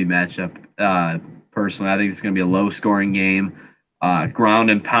ugly matchup. Personally, I think it's going to be a low-scoring game.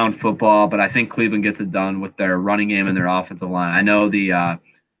 Ground and pound football, but I think Cleveland gets it done with their running game and their offensive line. I know the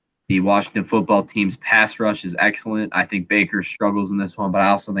Washington football team's pass rush is excellent. I think Baker struggles in this one, but I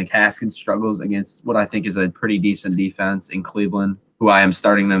also think Haskins struggles against what I think is a pretty decent defense in Cleveland, who I am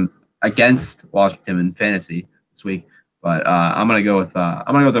starting them against Washington in fantasy this week. But I'm gonna go with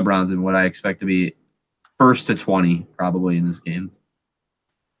the Browns and what I expect to be 1st to 20 probably in this game.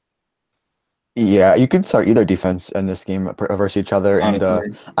 Yeah, you could start either defense in this game versus each other, and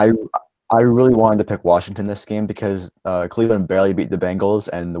Honestly. I I really wanted to pick Washington this game because Cleveland barely beat the Bengals,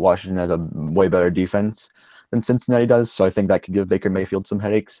 and Washington has a way better defense than Cincinnati does. So I think that could give Baker Mayfield some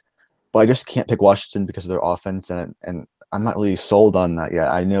headaches. But I just can't pick Washington because of their offense, and I'm not really sold on that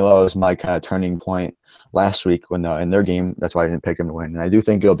yet. I knew that was my kind of turning point last week when in their game. That's why I didn't pick them to win. And I do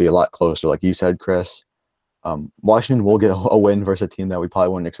think it'll be a lot closer, like you said, Chris. Washington will get a win versus a team that we probably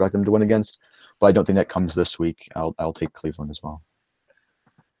wouldn't expect them to win against, but I don't think that comes this week. I'll take Cleveland as well.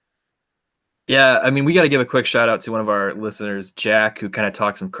 Yeah, I mean, we got to give a quick shout out to one of our listeners, Jack, who kind of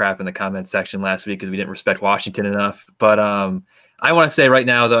talked some crap in the comment section last week because we didn't respect Washington enough. But I want to say right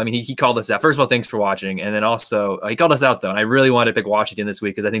now, though, I mean, he called us out. First of all, thanks for watching. And then also, he called us out, though. And I really wanted to pick Washington this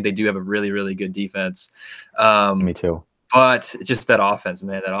week because I think they do have a really, really good defense. Me too. But just that offense,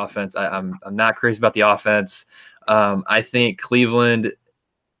 man, that offense, I'm not crazy about the offense. I think Cleveland's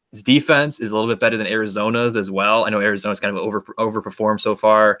defense is a little bit better than Arizona's as well. I know Arizona's kind of overperformed so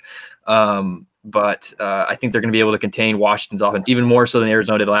far, but I think they're going to be able to contain Washington's offense even more so than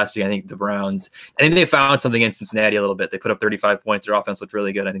Arizona did last week. I think the Browns, I think they found something in Cincinnati a little bit. They put up 35 points. Their offense looked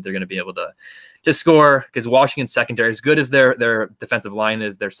really good. I think they're going to be able to score because Washington's secondary, as good as their defensive line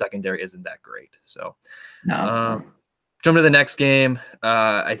is, their secondary isn't that great. So, jump to the next game.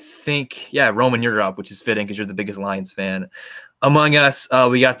 I think, Roman, you're up, which is fitting because you're the biggest Lions fan among us.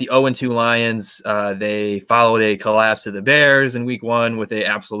 We got the 0-2 Lions. They followed a collapse of the Bears in week 1 with an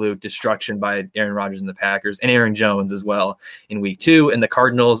absolute destruction by Aaron Rodgers and the Packers, and Aaron Jones as well in week 2. And the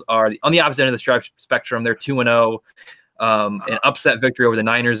Cardinals are on the opposite end of the spectrum. They're 2-0. An upset victory over the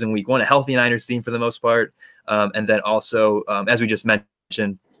Niners in week 1, a healthy Niners team for the most part. And then also, as we just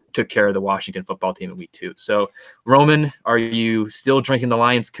mentioned, took care of the Washington football team in week 2. So, Roman, are you still drinking the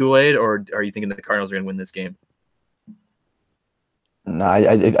Lions Kool-Aid, or are you thinking the Cardinals are going to win this game? No,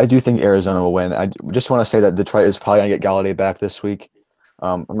 I do think Arizona will win. I just want to say that Detroit is probably going to get Galladay back this week.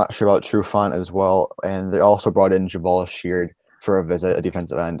 I'm not sure about Trufant as well, and they also brought in Jabaal Sheard for a visit, a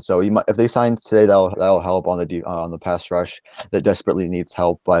defensive end. So if they sign today, that'll help on the pass rush that desperately needs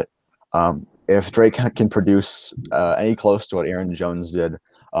help. But if Drake can produce any close to what Aaron Jones did,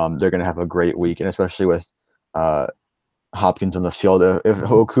 they're going to have a great week, and especially with Hopkins on the field. If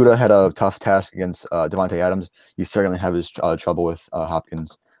Okudah had a tough task against Devontae Adams, he certainly have his trouble with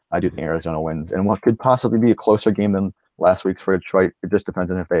Hopkins. I do think Arizona wins, and what could possibly be a closer game than last week's for Detroit. It just depends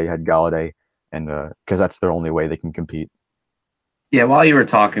on if they had Galladay, and because that's their only way they can compete. Yeah, while you were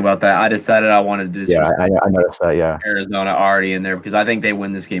talking about that, I decided I wanted to I noticed that. Yeah, Arizona already in there because I think they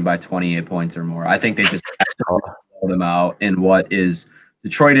win this game by 28 points or more. I think they just have to blow them out in what is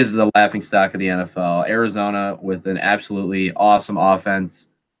Detroit is the laughingstock of the NFL. Arizona with an absolutely awesome offense,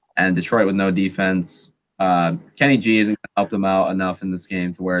 and Detroit with no defense. Kenny G isn't going to help them out enough in this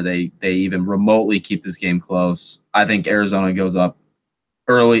game to where they even remotely keep this game close. I think Arizona goes up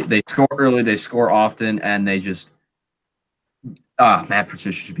early. They score often, and they just Matt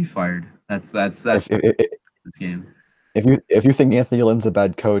Patricia should be fired. That's this game. If you think Anthony Lynn's a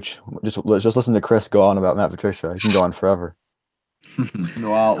bad coach, just listen to Chris go on about Matt Patricia. He can go on forever.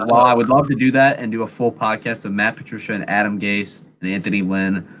 Well, I would love to do that and do a full podcast of Matt Patricia and Adam Gase and Anthony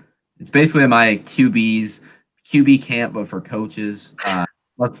Lynn. It's basically my QB camp, but for coaches.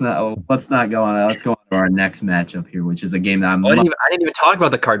 Let's not go on. Let's go on to our next matchup here, which is a game that I didn't even talk about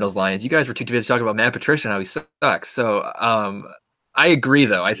the Cardinals Lions. You guys were too busy talking about Matt Patricia and how he sucks. So I agree,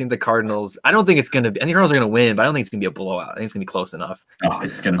 though. I think the Cardinals. I don't think it's going to be. I think the Cardinals are going to win, but I don't think it's going to be a blowout. I think it's going to be close enough. Oh,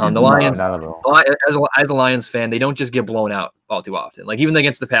 it's going to be the Lions. As a Lions fan, they don't just get blown out all too often. Like even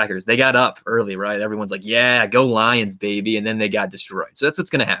against the Packers, they got up early, right? Everyone's like, "Yeah, go Lions, baby!" And then they got destroyed. So that's what's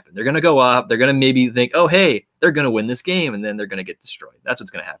going to happen. They're going to go up. They're going to maybe think, "Oh, hey, they're going to win this game," and then they're going to get destroyed. That's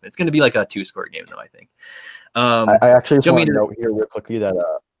what's going to happen. It's going to be like a 2-score game, though. I think. I actually just want to note here real quickly that.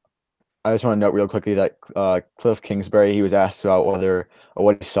 I just want to note real quickly that Cliff Kingsbury, he was asked about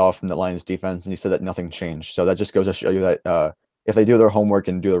what he saw from the Lions defense, and he said that nothing changed. So that just goes to show you that if they do their homework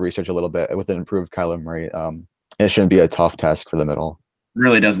and do the research a little bit with an improved Kyler Murray, it shouldn't be a tough task for them at all. It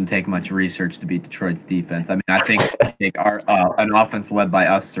really doesn't take much research to beat Detroit's defense. I mean, I think take an offense led by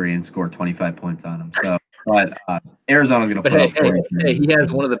us three and score 25 points on them. So, but Arizona's going to put up 40. Hey, he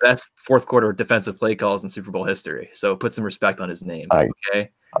has one of the best fourth quarter defensive play calls in Super Bowl history. So put some respect on his name.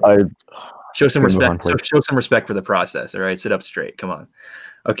 Okay. Show some respect. Show some respect for the process. All right, sit up straight. Come on.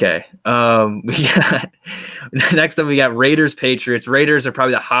 Okay. Next up we got Raiders Patriots. Raiders are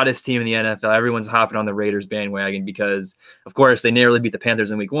probably the hottest team in the NFL. Everyone's hopping on the Raiders bandwagon because, of course, they narrowly beat the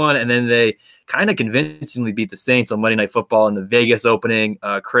Panthers in Week 1, and then they kind of convincingly beat the Saints on Monday Night Football in the Vegas opening.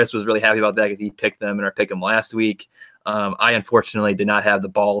 Chris was really happy about that because he picked them in our pick 'em last week. I unfortunately did not have the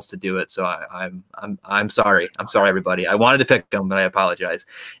balls to do it, so I'm sorry. I'm sorry, everybody. I wanted to pick them, but I apologize.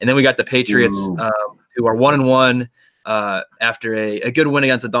 And then we got the Patriots, who are 1-1 after a good win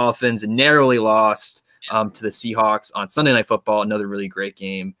against the Dolphins and narrowly lost to the Seahawks on Sunday Night Football. Another really great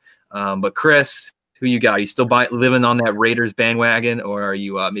game. But Chris, who you got? Are you still living on that Raiders bandwagon, or are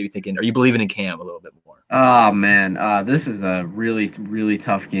you maybe thinking? Are you believing in Cam a little bit more? Oh man, this is a really, really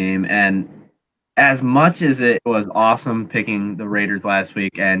tough game, and as much as it was awesome picking the Raiders last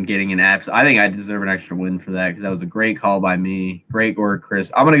week and getting an I think I deserve an extra win for that because that was a great call by me. Great work,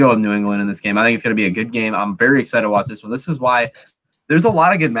 Chris. I'm gonna go with New England in this game. I think it's gonna be a good game. I'm very excited to watch this one. This is why there's a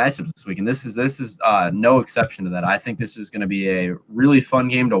lot of good matchups this week, and this is no exception to that. I think this is going to be a really fun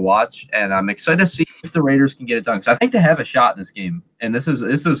game to watch, and I'm excited to see if the Raiders can get it done because I think they have a shot in this game. And this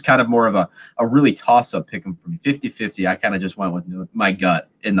is kind of more of a really toss-up pick 'em for me, 50-50. I kind of just went with my gut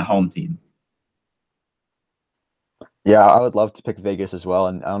in the home team. Yeah, I would love to pick Vegas as well,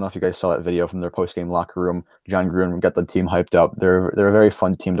 and I don't know if you guys saw that video from their post-game locker room. John Gruden got the team hyped up. They're a very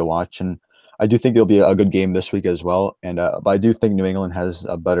fun team to watch, and I do think it'll be a good game this week as well. And but I do think New England has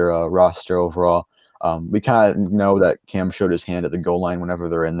a better roster overall. We kind of know that Cam showed his hand at the goal line whenever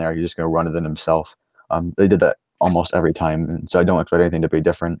they're in there. He's just going to run it in himself. They did that almost every time, and so I don't expect anything to be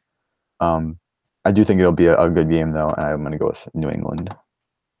different. I do think it'll be a good game, though, and I'm going to go with New England.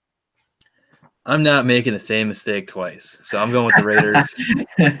 I'm not making the same mistake twice, so I'm going with the Raiders.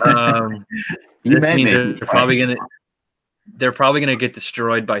 This means they're probably gonna get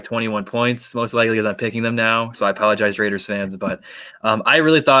destroyed by 21 points, most likely because I'm picking them now. So I apologize, Raiders fans, but I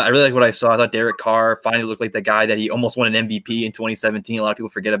really like what I saw. I thought Derek Carr finally looked like the guy that he almost won an MVP in 2017. A lot of people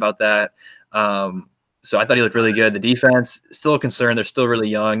forget about that. So I thought he looked really good. The defense, still a concern. They're still really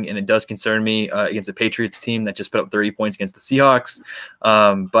young, and it does concern me against the Patriots team that just put up 30 points against the Seahawks.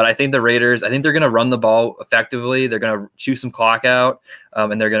 But I think the Raiders, I think they're going to run the ball effectively. They're going to chew some clock out,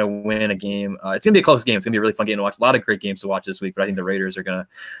 and they're going to win a game. It's going to be a close game. It's going to be a really fun game to watch. A lot of great games to watch this week, but I think the Raiders are going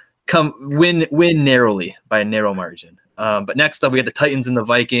to win narrowly by a narrow margin. But next up, we got the Titans and the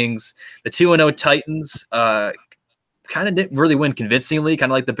Vikings. The 2-0 Titans kind of didn't really win convincingly,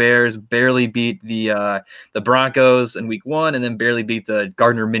 kind of like the Bears, barely beat the Broncos in week 1 and then barely beat the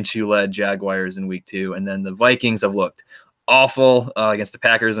Gardner Minshew-led Jaguars in week 2. And then the Vikings have looked awful against the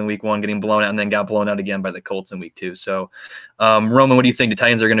Packers in week 1, getting blown out, and then got blown out again by the Colts in week 2. So, Roman, what do you think? The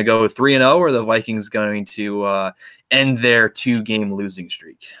Titans are going to go 3-0, or the Vikings going to end their 2-game losing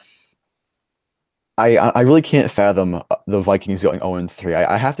streak? I really can't fathom the Vikings going 0-3.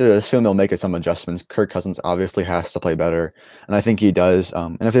 I have to assume they'll make some adjustments. Kirk Cousins obviously has to play better, and I think he does.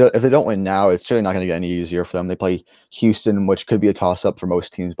 And if they don't win now, it's certainly not going to get any easier for them. They play Houston, which could be a toss-up for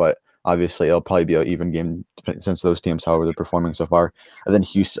most teams, but obviously it'll probably be an even game since those teams, however they're performing so far. And then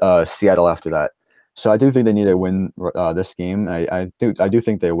Seattle after that. So I do think they need to win this game. I do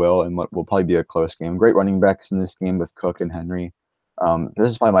think they will, and what will probably be a close game. Great running backs in this game with Cook and Henry. This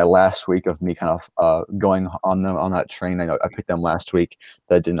is probably my last week of me kind of going on them on that train. I know I picked them last week.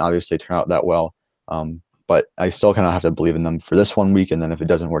 That didn't obviously turn out that well, but I still kind of have to believe in them for this 1 week. And then if it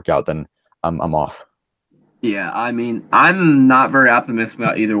doesn't work out, then I'm off. Yeah, I mean, I'm not very optimistic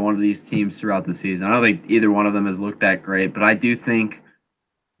about either one of these teams throughout the season. I don't think either one of them has looked that great, but I do think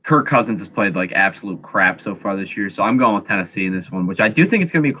Kirk Cousins has played like absolute crap so far this year. So I'm going with Tennessee in this one, which I do think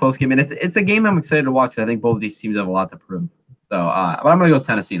it's going to be a close game, and it's a game I'm excited to watch. I think both of these teams have a lot to prove. So, but I'm going to go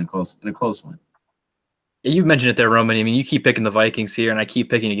Tennessee in a close one. Yeah, you mentioned it there, Roman. I mean, you keep picking the Vikings here, and I keep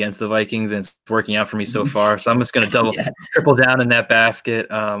picking against the Vikings, and it's working out for me so far. So I'm just going to triple down in that basket.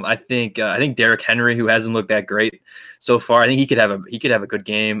 I think Derrick Henry, who hasn't looked that great so far, I think he could have a good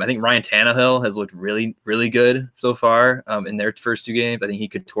game. I think Ryan Tannehill has looked really, really good so far in their first 2 games. I think he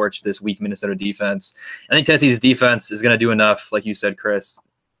could torch this weak Minnesota defense. I think Tennessee's defense is going to do enough, like you said, Chris.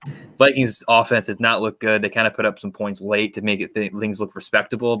 Vikings offense has not looked good. They kind of put up some points late to make things look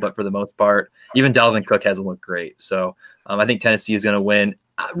respectable, but for the most part, even Dalvin Cook hasn't looked great. So I think Tennessee is going to win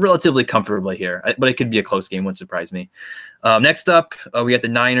relatively comfortably here, but it could be a close game. Wouldn't surprise me. Next up, we got the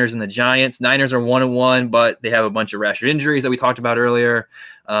Niners and the Giants. Niners are 1-1, but they have a bunch of rash injuries that we talked about earlier.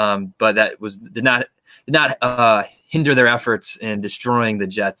 But that did not hinder their efforts in destroying the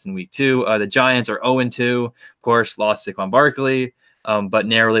Jets in week 2. The Giants are 0-2. Of course, lost Saquon Barkley. But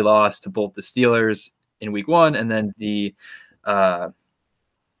narrowly lost to both the Steelers in week 1, and then the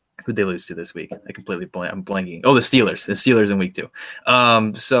who'd they lose to this week? I'm blanking. Oh, the Steelers in week 2.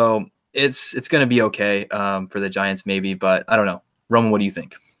 So it's going to be okay for the Giants maybe, but I don't know. Roman, what do you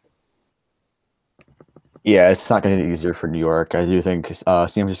think? Yeah, it's not going to get easier for New York. I do think San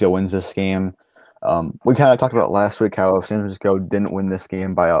Francisco wins this game. We kind of talked about last week how if San Francisco didn't win this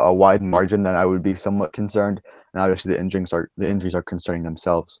game by a wide margin, then I would be somewhat concerned. And obviously, the injuries are concerning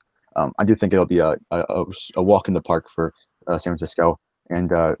themselves. I do think it'll be a walk in the park for San Francisco, and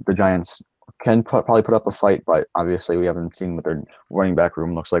the Giants can probably put up a fight, but obviously we haven't seen what their running back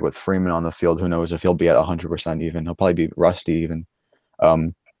room looks like with Freeman on the field. Who knows if he'll be at 100% even? He'll probably be rusty even.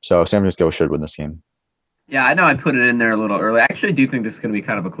 So San Francisco should win this game. Yeah, I know I put it in there a little early. I actually do think this is going to be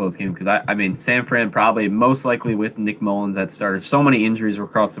kind of a close game because I mean, San Fran probably most likely with Nick Mullins at starter. So many injuries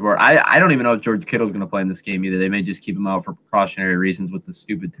across the board. I don't even know if George Kittle's going to play in this game either. They may just keep him out for precautionary reasons with the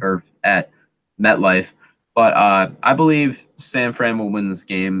stupid turf at MetLife. But I believe San Fran will win this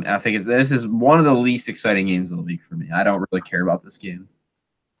game. I think this is one of the least exciting games of the league for me. I don't really care about this game.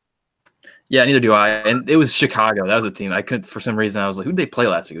 Yeah, neither do I. And it was Chicago. That was a team I couldn't, for some reason, I was like, who did they play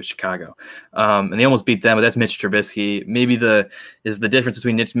last week? It was Chicago. And they almost beat them, but that's Mitch Trubisky. Maybe the difference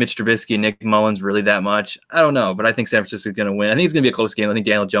between Mitch Trubisky and Nick Mullins really that much? I don't know, but I think San Francisco is going to win. I think it's going to be a close game. I think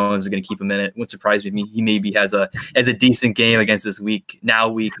Daniel Jones is going to keep him in it. Wouldn't surprise me. He maybe has a decent game against this weak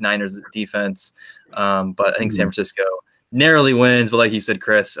Niners defense. But I think San Francisco narrowly wins. But like you said,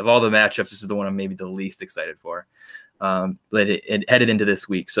 Chris, of all the matchups, this is the one I'm maybe the least excited for. Headed into this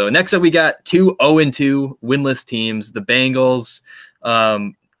week. So next up, we got 2 0-2 winless teams. The Bengals,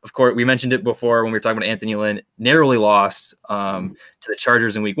 of course, we mentioned it before when we were talking about Anthony Lynn, narrowly lost to the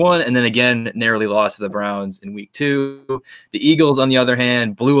Chargers in week 1, and then again narrowly lost to the Browns in week 2. The Eagles, on the other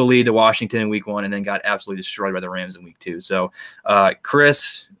hand, blew a lead to Washington in week 1 and then got absolutely destroyed by the Rams in week 2. So,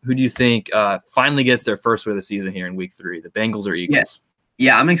 Chris, who do you think finally gets their first win of the season here in week 3, the Bengals or Eagles? Yes.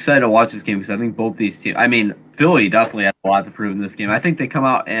 Yeah, I'm excited to watch this game because I think both these teams. I mean, Philly definitely has a lot to prove in this game. I think they come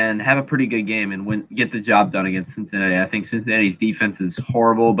out and have a pretty good game and get the job done against Cincinnati. I think Cincinnati's defense is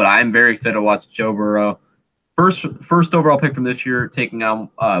horrible, but I'm very excited to watch Joe Burrow, first overall pick from this year, taking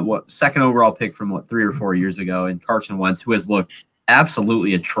on second overall pick from 3 or 4 years ago, and Carson Wentz, who has looked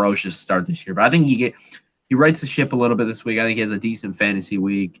absolutely atrocious to start this year. But I think he rights the ship a little bit this week. I think he has a decent fantasy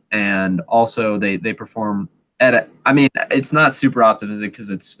week, and also they perform. I mean, it's not super optimistic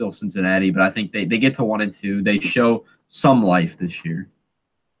because it's still Cincinnati, but I think they get to 1-2. They show some life this year.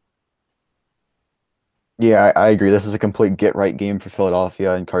 Yeah, I agree. This is a complete get-right game for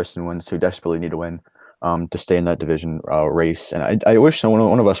Philadelphia and Carson Wentz, who desperately need to win to stay in that division race. And I wish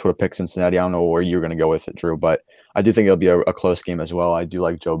one of us would have picked Cincinnati. I don't know where you're going to go with it, Drew, but I do think it'll be a close game as well. I do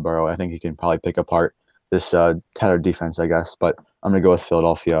like Joe Burrow. I think he can probably pick apart this tattered defense, I guess. But I'm going to go with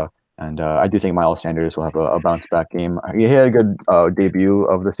Philadelphia. And I do think Miles Sanders will have a bounce-back game. He had a good debut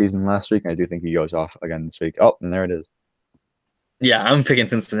of the season last week, and I do think he goes off again this week. Oh, and there it is. Yeah, I'm picking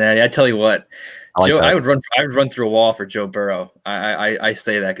Cincinnati. I tell you what, I would run through a wall for Joe Burrow. I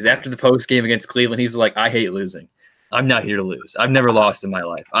say that because after the post game against Cleveland, he's like, I hate losing. I'm not here to lose. I've never lost in my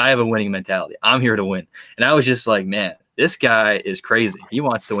life. I have a winning mentality. I'm here to win. And I was just like, man, this guy is crazy. He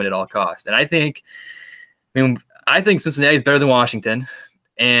wants to win at all costs. And I think Cincinnati is better than Washington.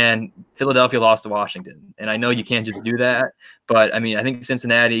 And Philadelphia lost to Washington. And I know you can't just do that, but I mean, I think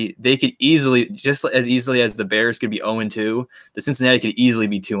Cincinnati, they could easily, just as easily as the Bears could be 0-2, the Cincinnati could easily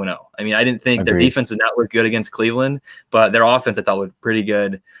be 2-0. I mean, I didn't think their defense did not look good against Cleveland, but their offense I thought looked pretty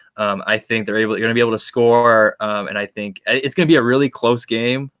good. I think they're going to be able to score, and I think it's going to be a really close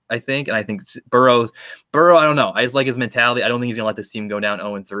game. I think Burrow, I don't know. I just like his mentality. I don't think he's going to let this team go down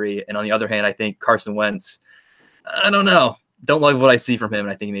 0-3. And on the other hand, I think Carson Wentz, I don't know. Don't like what I see from him,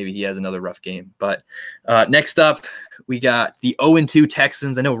 and I think maybe he has another rough game. But next up, we got the 0-2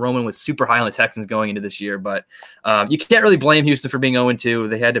 Texans. I know Roman was super high on the Texans going into this year, but you can't really blame Houston for being 0-2.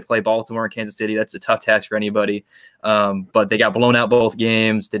 They had to play Baltimore and Kansas City. That's a tough task for anybody. But they got blown out both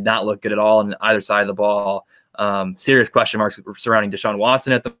games, did not look good at all on either side of the ball. Serious question marks surrounding Deshaun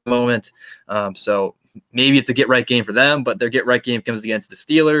Watson at the moment. So maybe it's a get-right game for them, but their get-right game comes against the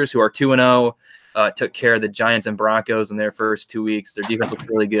Steelers, who are 2-0. Took care of the Giants and Broncos in their first 2 weeks. Their defense looks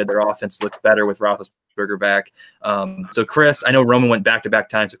really good. Their offense looks better with Roethlisberger back. So, Chris, I know Roman went back-to-back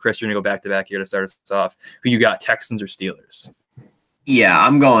times. So, Chris, you're going to go back-to-back here to start us off. Who you got, Texans or Steelers? Yeah,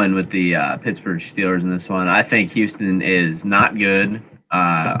 I'm going with the Pittsburgh Steelers in this one. I think Houston is not good.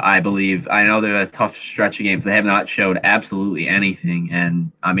 I know they're a tough stretch of games. They have not showed absolutely anything.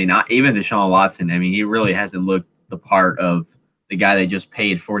 And, I mean, not even Deshaun Watson. I mean, he really hasn't looked the part of the guy they just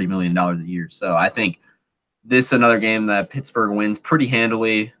paid $40 million a year. So I think this is another game that Pittsburgh wins pretty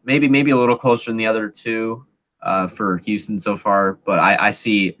handily, maybe a little closer than the other two for Houston so far. But I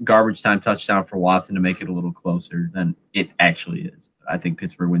see garbage time touchdown for Watson to make it a little closer than it actually is. I think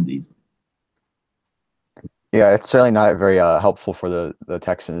Pittsburgh wins easily. Yeah, it's certainly not very helpful for the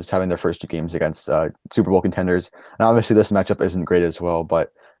Texans having their first 2 games against Super Bowl contenders. And obviously this matchup isn't great as well,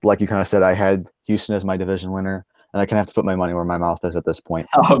 but like you kind of said, I had Houston as my division winner, and I kind of have to put my money where my mouth is at this point.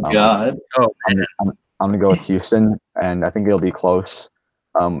 Oh God. Oh, I'm going to go with Houston, and I think it'll be close.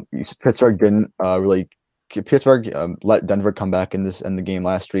 Pittsburgh didn't really. Pittsburgh let Denver come back in the game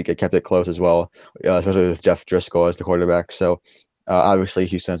last week. It kept it close as well, especially with Jeff Driscoll as the quarterback. So obviously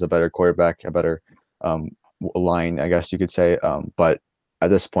Houston has a better quarterback, a better line, I guess you could say. But at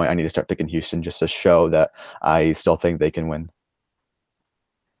this point, I need to start picking Houston just to show that I still think they can win.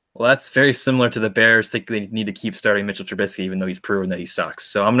 well, that's very similar to the Bears. Think they need to keep starting Mitchell Trubisky, even though he's proven that he sucks.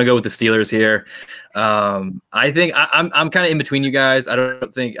 So I'm gonna go with the Steelers here. I think I'm kind of in between you guys. I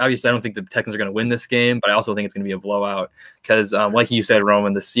don't think the Texans are gonna win this game, but I also think it's gonna be a blowout because, like you said,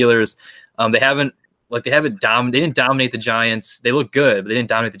 Roman, the Steelers, they didn't dominate the Giants. They look good, but they didn't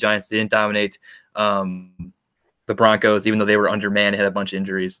dominate the Giants. They didn't dominate the Broncos, even though they were undermanned, had a bunch of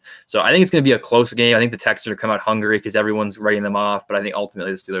injuries. So I think it's going to be a close game. I think the Texans are come out hungry because everyone's writing them off. But I think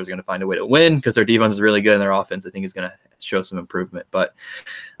ultimately the Steelers are going to find a way to win because their defense is really good and their offense, I think, is going to show some improvement. But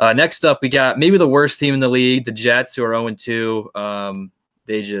next up, we got maybe the worst team in the league, the Jets, who are 0-2.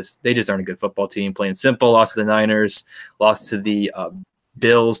 They just aren't a good football team. Playing simple, lost to the Niners, lost to the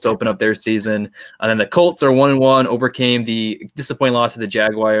Bills to open up their season. And then the Colts are 1-1, overcame the disappointing loss to the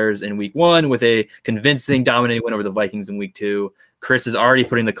Jaguars in week 1 with a convincing, dominating win over the Vikings in week 2. Chris is already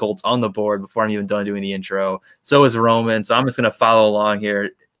putting the Colts on the board before I'm even done doing the intro. So is Roman. So I'm just going to follow along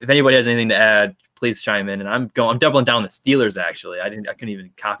here. If anybody has anything to add, please chime in. And I'm doubling down the Steelers, actually. I couldn't even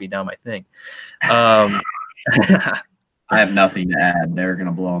copy down my thing. I have nothing to add. They're going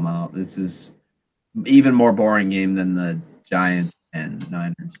to blow them out. This is even more boring game than the Giants and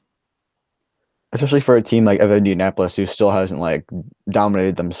Niners. Especially for a team like of Indianapolis who still hasn't like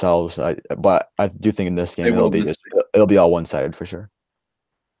dominated themselves. But I do think in this game it'll be all one-sided for sure.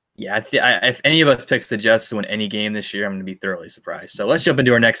 Yeah, if any of us picks the Jets to win any game this year, I'm going to be thoroughly surprised. So let's jump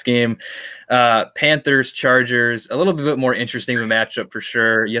into our next game. Panthers, Chargers, a little bit more interesting of a matchup for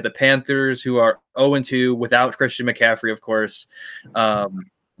sure. You have the Panthers, who are 0-2 without Christian McCaffrey, of course.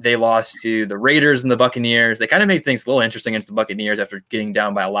 They lost to the Raiders and the Buccaneers. They kind of made things a little interesting against the Buccaneers after getting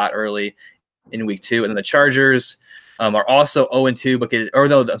down by a lot early in week 2. And then the Chargers are also 0-2, they're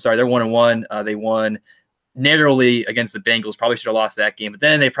 1-1. They won narrowly against the Bengals. Probably should have lost that game, but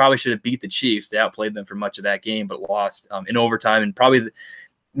then they probably should have beat the Chiefs. They outplayed them for much of that game, but lost in overtime. And probably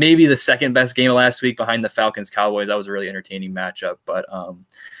maybe the second best game of last week behind the Falcons-Cowboys. That was a really entertaining matchup. But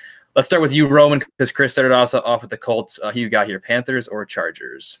let's start with you, Roman, because Chris started off with the Colts. Who you got here, Panthers or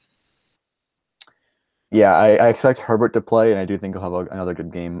Chargers? Yeah, I expect Herbert to play, and I do think he'll have another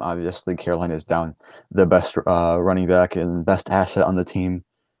good game. Obviously, Carolina is down the best running back and best asset on the team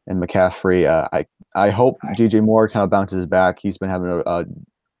in McCaffrey. I hope DJ Moore kind of bounces back. He's been having a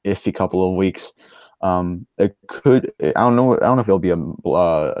iffy couple of weeks. It could. I don't know if there'll be a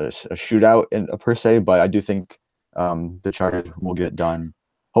shootout per se, but I do think the Chargers will get it done.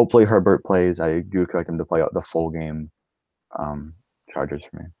 Hopefully Herbert plays. I do expect him to play out the full game. Chargers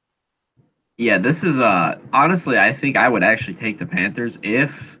for me. Yeah, this is honestly, I think I would actually take the Panthers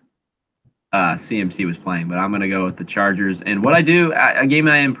if CMC was playing, but I'm going to go with the Chargers. And what I do, a game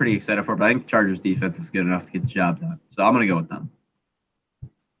I am pretty excited for, but I think the Chargers defense is good enough to get the job done. So I'm going to go with them.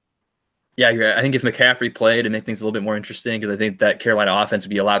 Yeah, I think if McCaffrey played, it'd make things a little bit more interesting because I think that Carolina offense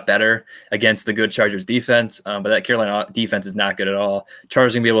would be a lot better against the good Chargers defense. But that Carolina defense is not good at all.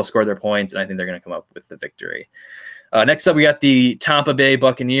 Chargers going to be able to score their points, and I think they're going to come up with the victory. Next up, we got the Tampa Bay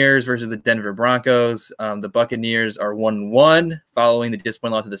Buccaneers versus the Denver Broncos. The Buccaneers are 1-1 following the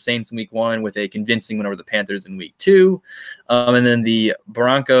disappointing loss to the Saints in week 1 with a convincing win over the Panthers in week 2. And then the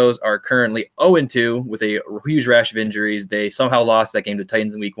Broncos are currently 0-2 with a huge rash of injuries. They somehow lost that game to the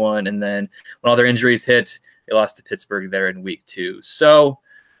Titans in week 1. And then when all their injuries hit, they lost to Pittsburgh there in week 2. So,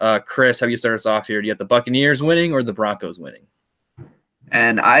 Chris, how you start us off here? Do you have the Buccaneers winning or the Broncos winning?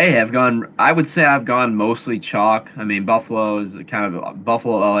 And I would say I've gone mostly chalk. I mean, Buffalo, LA is kind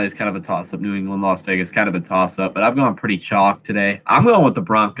of a toss-up. New England, Las Vegas, kind of a toss-up. But I've gone pretty chalk today. I'm going with the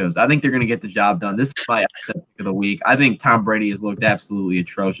Broncos. I think they're going to get the job done. This is my upset pick of the week. I think Tom Brady has looked absolutely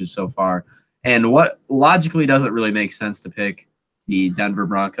atrocious so far. And what logically doesn't really make sense to pick the Denver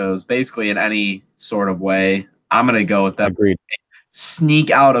Broncos, basically in any sort of way. I'm going to go with that. Agreed.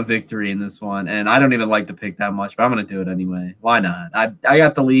 Sneak out a victory in this one, and I don't even like the pick that much, but I'm going to do it anyway. Why not? I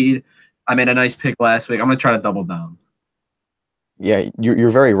got the lead. I made a nice pick last week. I'm going to try to double down. Yeah, you're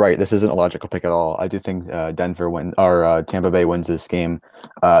very right. This isn't a logical pick at all. I do think Tampa Bay wins this game.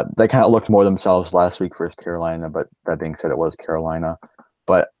 They kind of looked more themselves last week versus Carolina, but that being said, it was Carolina.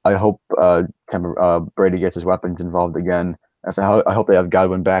 But I hope Brady gets his weapons involved again. I hope they have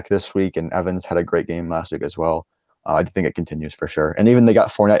Godwin back this week, and Evans had a great game last week as well. I think it continues for sure. And even they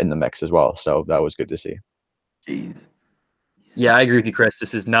got Fournette in the mix as well, so that was good to see. Jeez. Yeah, I agree with you, Chris.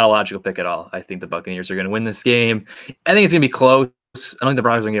 This is not a logical pick at all. I think the Buccaneers are going to win this game. I think it's going to be close. I don't think the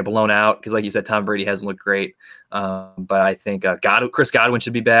Broncos are going to get blown out because, like you said, Tom Brady hasn't looked great. But I think Chris Godwin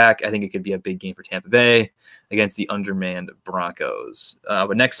should be back. I think it could be a big game for Tampa Bay against the undermanned Broncos.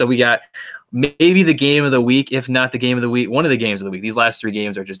 But next up, we got maybe the game of the week, if not the game of the week, one of the games of the week. These last three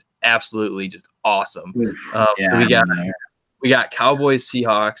games are just absolutely just awesome. So we got Cowboys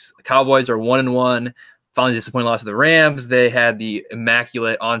Seahawks. The Cowboys are 1-1. Finally, disappointing loss to the Rams. They had the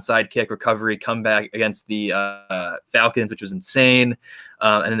immaculate onside kick recovery comeback against the Falcons, which was insane.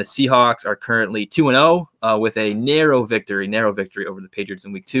 And then the Seahawks are currently 2-0 with a narrow victory over the Patriots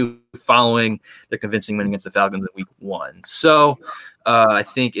in week 2, following their convincing win against the Falcons in week 1. So I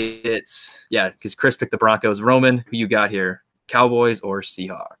think it's, because Chris picked the Broncos. Roman, who you got here, Cowboys or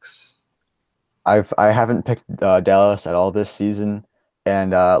Seahawks? I haven't picked Dallas at all this season.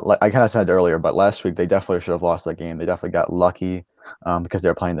 And like I kind of said earlier, but last week they definitely should have lost that game. They definitely got lucky because they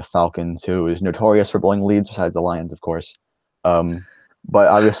were playing the Falcons, who is notorious for blowing leads, besides the Lions, of course. But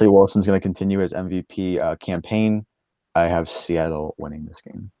obviously Wilson's going to continue his MVP campaign. I have Seattle winning this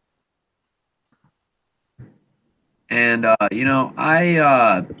game. And I think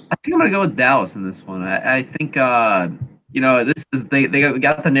I'm going to go with Dallas in this one. I think this is they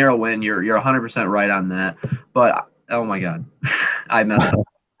got the narrow win. You're 100% right on that. But oh my God, I messed up.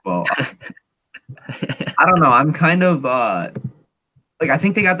 Well, I don't know. I'm kind of I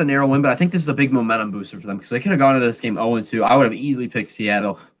think they got the narrow win, but I think this is a big momentum booster for them because they could have gone into this game 0-2. I would have easily picked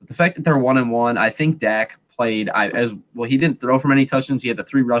Seattle. But the fact that they're 1-1, I think Dak played as well. He didn't throw for many touchdowns. He had the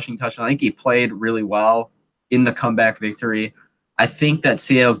 3 rushing touchdowns. I think he played really well in the comeback victory. I think that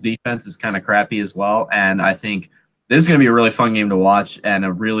Seattle's defense is kind of crappy as well, and I think this is going to be a really fun game to watch and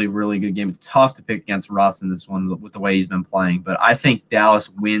a really, really good game. It's tough to pick against Russ in this one with the way he's been playing. But I think Dallas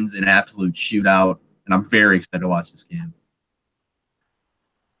wins an absolute shootout, and I'm very excited to watch this game.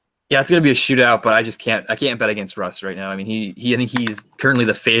 Yeah, it's going to be a shootout, but I can't bet against Russ right now. I mean, I think he's currently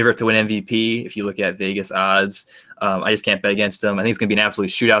the favorite to win MVP if you look at Vegas odds. I just can't bet against him. I think it's going to be an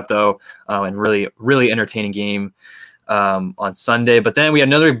absolute shootout, though, and really, really entertaining game on Sunday. But then we had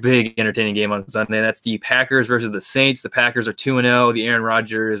another big entertaining game on Sunday. That's the Packers versus the Saints. The Packers are 2-0. The Aaron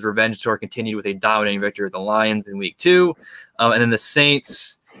Rodgers revenge tour continued with a dominating victory with the Lions in week 2. And then the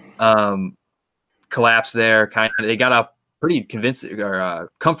Saints collapsed there. They got up pretty convincing or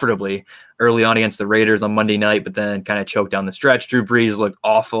comfortably early on against the Raiders on Monday night, but then kind of choked down the stretch. Drew Brees looked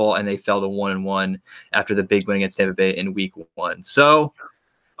awful, and they fell to 1-1 after the big win against Tampa Bay in week 1. So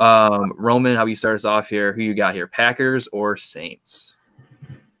Roman, how you start us off here? Who you got here, Packers or Saints?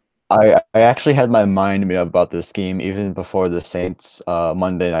 I actually had my mind made up about this game even before the Saints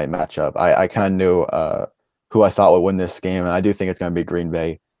Monday night matchup. I kind of knew who I thought would win this game, and I do think it's going to be Green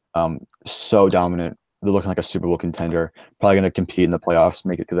Bay. So dominant. They're looking like a Super Bowl contender. Probably going to compete in the playoffs,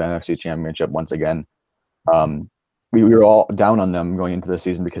 make it to the NFC Championship once again. We were all down on them going into the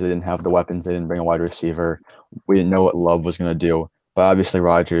season because they didn't have the weapons. They didn't bring a wide receiver. We didn't know what Love was going to do. But obviously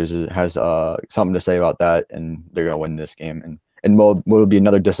Rodgers has something to say about that, and they're going to win this game. And will be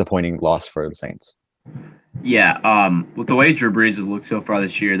another disappointing loss for the Saints. Yeah, with the way Drew Brees has looked so far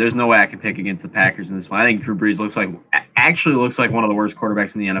this year, there's no way I can pick against the Packers in this one. I think Drew Brees looks like one of the worst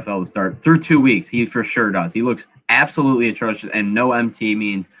quarterbacks in the NFL to start through 2 weeks. He for sure does. He looks absolutely atrocious, and no MT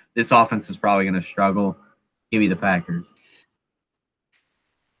means this offense is probably going to struggle. Give me the Packers.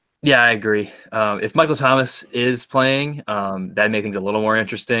 Yeah, I agree. If Michael Thomas is playing, that'd make things a little more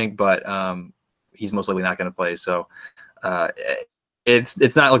interesting, but he's most likely not going to play. So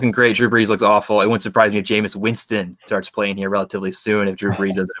it's not looking great. Drew Brees looks awful. It wouldn't surprise me if Jameis Winston starts playing here relatively soon if Drew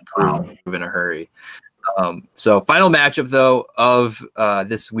Brees doesn't improve in a hurry. So final matchup, though, of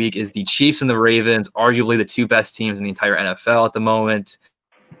this week is the Chiefs and the Ravens, arguably the 2 best teams in the entire NFL at the moment.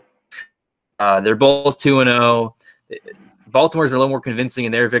 They're both 2-0. Baltimore's been a little more convincing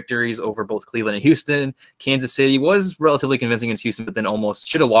in their victories over both Cleveland and Houston. Kansas City was relatively convincing against Houston, but then almost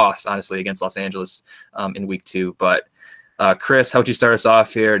should have lost, honestly, against Los Angeles in week 2. But Chris, how would you start us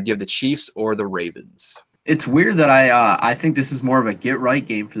off here? Do you have the Chiefs or the Ravens? It's weird that I think this is more of a get-right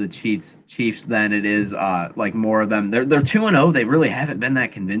game for the Chiefs than it is like more of them. They're 2-0. They really haven't been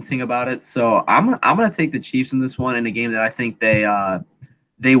that convincing about it. So I'm gonna take the Chiefs in this one in a game that I think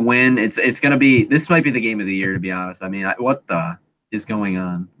they win. It's gonna be, this might be the game of the year, to be honest. I mean, what the is going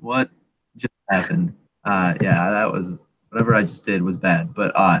on? What just happened? Yeah, that was, whatever I just did was bad.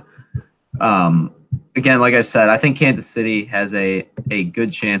 But again, like I said, I think Kansas City has a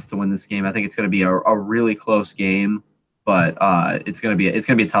good chance to win this game. I think it's going to be a really close game, but it's going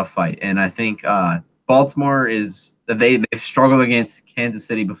to be a tough fight. And I think Baltimore is they've struggled against Kansas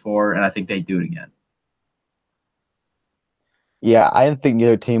City before, and I think they do it again. Yeah, I didn't think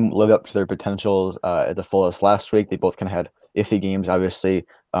neither team lived up to their potentials at the fullest last week. They both kind of had iffy games. Obviously,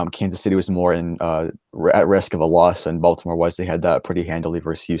 Kansas City was more at risk of a loss, and Baltimore was. They had that pretty handily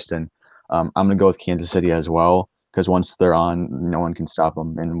versus Houston. I'm going to go with Kansas City as well because once they're on, no one can stop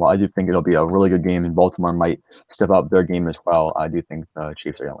them. And while I do think it'll be a really good game, and Baltimore might step up their game as well, I do think the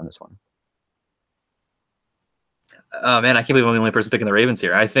Chiefs are going to win this one. Oh man, I can't believe I'm the only person picking the Ravens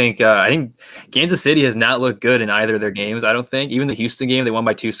here. I think Kansas City has not looked good in either of their games. I don't think even the Houston game they won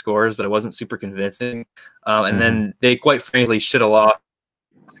by 2 scores, but it wasn't super convincing. And then they quite frankly should have lost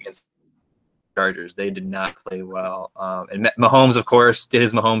against the Chargers. They did not play well. And Mahomes, of course, did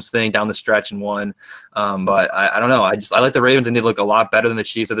his Mahomes thing down the stretch and won. But I don't know. I like the Ravens, and they look a lot better than the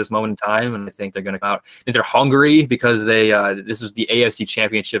Chiefs at this moment in time. And I think they're going to come out. I think they're hungry because this was the AFC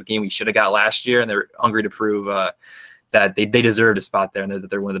Championship game we should have got last year, and they're hungry to prove that they deserved a spot there, and that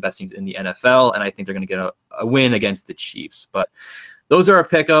they're one of the best teams in the NFL. And I think they're going to get a win against the Chiefs. But those are our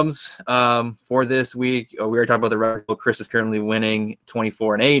pick'ems for this week. We were talking about the record. Chris is currently winning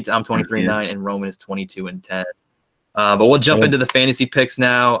 24-8. I'm 23-9, and Roman is 22-10. But we'll jump into the fantasy picks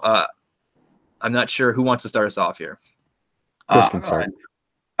now. I'm not sure who wants to start us off here. Chris can start.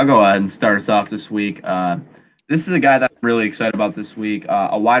 I'll go ahead and start us off this week. This is a guy that I'm really excited about this week.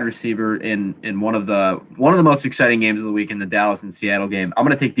 A wide receiver in one of the most exciting games of the week in the Dallas and Seattle game. I'm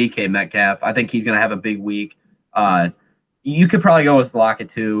going to take DK Metcalf. I think he's going to have a big week. You could probably go with Lockett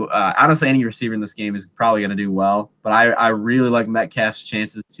too. Honestly, any receiver in this game is probably going to do well. But I really like Metcalf's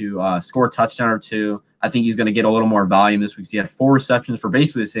chances to score a touchdown or two. I think he's going to get a little more volume this week. So he had 4 receptions for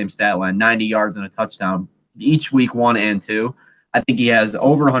basically the same stat line, 90 yards and a touchdown each week, 1 and 2. I think he has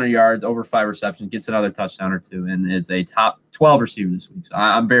over 100 yards, over 5 receptions, gets another touchdown or 2, and is a top 12 receiver this week. So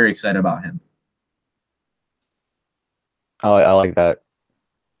I'm very excited about him. I like that.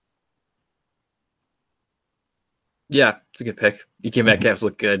 Yeah, it's a good pick. DK Metcalf's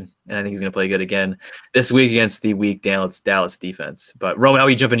look good, and I think he's going to play good again this week against the weak Dallas defense. But Roman, how are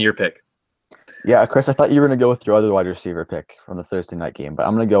you jumping into your pick? Yeah, Chris, I thought you were going to go with your other wide receiver pick from the Thursday night game, but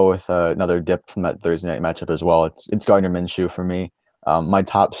I'm going to go with another dip from that Thursday night matchup as well. It's Gardner Minshew for me. My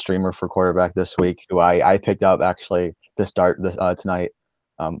top streamer for quarterback this week, who I picked up actually to start this tonight.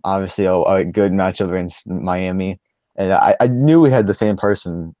 Obviously, a good matchup against Miami. And I knew we had the same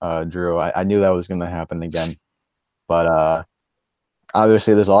person, Drew. I knew that was going to happen again. But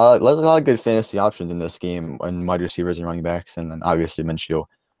obviously, there's a lot of good fantasy options in this game, and wide receivers and running backs, and then obviously Minshew.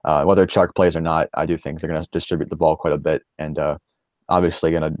 Whether Chark plays or not, I do think they're going to distribute the ball quite a bit, and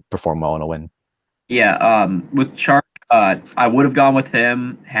obviously going to perform well in a win. Yeah, with Chark, I would have gone with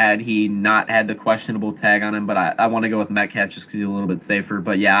him had he not had the questionable tag on him, but I want to go with Metcalf just because he's a little bit safer.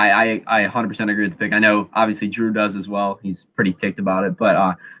 But yeah, I 100% agree with the pick. I know obviously Drew does as well. He's pretty ticked about it,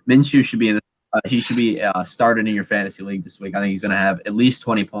 but Minshew should be in. He should be started in your fantasy league this week. I think he's going to have at least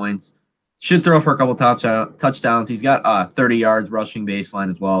 20 points. Should throw for a couple touchdowns. He's got 30 yards rushing baseline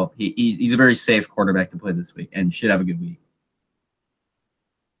as well. He's a very safe quarterback to play this week and should have a good week.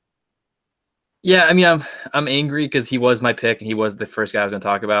 Yeah, I mean, I'm angry because he was my pick and he was the first guy I was going to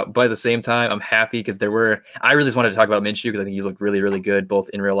talk about. But at the same time, I'm happy because I really just wanted to talk about Minshew because I think he's looked really, really good both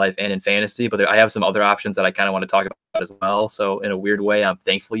in real life and in fantasy. But I have some other options that I kind of want to talk about as well. So in a weird way, I'm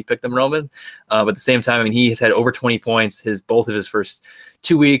thankful you picked them, Roman. But at the same time, I mean, he has had over 20 points both of his first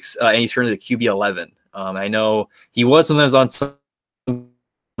 2 weeks, and he's currently the QB 11. I know he was sometimes on some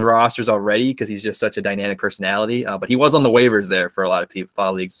rosters already because he's just such a dynamic personality, but he was on the waivers there for a lot of people, a lot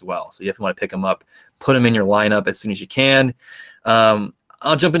of leagues as well. So you definitely want to pick him up, put him in your lineup as soon as you can.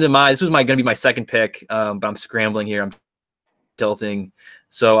 I'll jump into this was going to be my second pick, but I'm scrambling here. I'm tilting.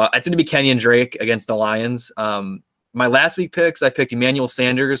 So it's going to be Kenyon Drake against the Lions. My last week picks, I picked Emmanuel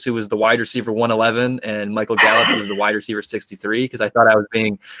Sanders, who was the wide receiver 111, and Michael Gallup, who was the wide receiver 63, because I thought I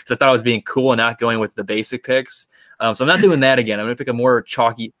was being cool and not going with the basic picks. So I'm not doing that again. I'm going to pick a more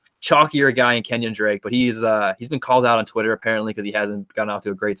chalkier guy in Kenyon Drake, but he's been called out on Twitter apparently because he hasn't gotten off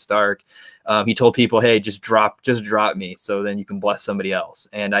to a great start. He told people, "Hey, just drop me, so then you can bless somebody else."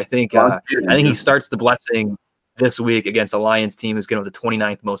 And I think he starts the blessing this week against a Lions team who's getting the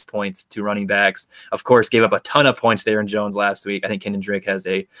 29th most points to running backs. Of course, gave up a ton of points to Aaron Jones last week. I think Kenyon Drake has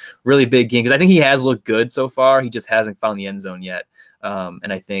a really big game because I think he has looked good so far. He just hasn't found the end zone yet.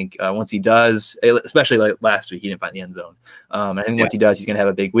 And I think once he does, especially like last week, he didn't find the end zone. I think once he does, he's going to have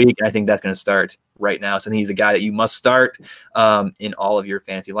a big week. And I think that's going to start right now. So I think he's a guy that you must start in all of your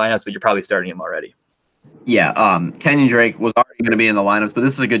fantasy lineups, but you're probably starting him already. Yeah, Kenyon Drake was already going to be in the lineups, but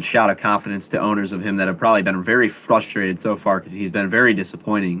this is a good shot of confidence to owners of him that have probably been very frustrated so far because he's been very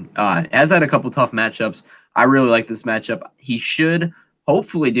disappointing. Has had a couple tough matchups. I really like this matchup. He should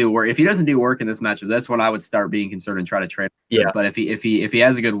hopefully do work. If he doesn't do work in this matchup, that's when I would start being concerned and try to trade. Yeah. But if he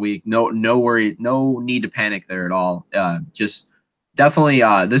has a good week, no worry, no need to panic there at all. Just definitely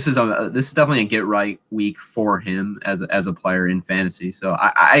this is definitely a get right week for him as a player in fantasy. So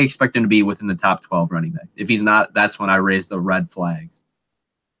I expect him to be within the top 12 running backs. If he's not, that's when I raise the red flags.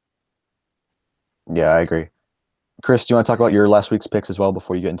 Yeah, I agree. Chris, do you want to talk about your last week's picks as well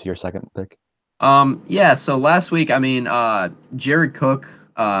before you get into your second pick? Yeah, so last week, I mean, Jared Cook,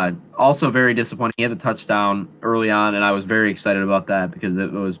 also very disappointing. He had the touchdown early on, and I was very excited about that because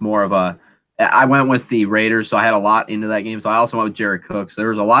it was more of a I went with the Raiders, so I had a lot into that game. So I also went with Jared Cook. So there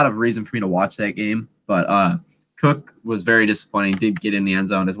was a lot of reason for me to watch that game. But Cook was very disappointing. Did get in the end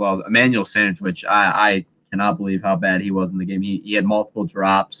zone as well as Emmanuel Sanders, which I cannot believe how bad he was in the game. He had multiple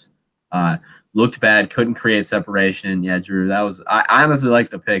drops, looked bad, couldn't create separation. Yeah, Drew, that was I honestly like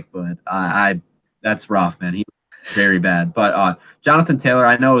the pick, but I that's rough, man. He was very bad. But Jonathan Taylor,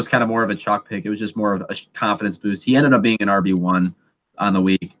 I know it was kind of more of a chalk pick. It was just more of a confidence boost. He ended up being an RB1 on the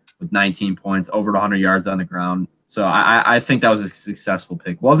week with 19 points, over 100 yards on the ground. So I think that was a successful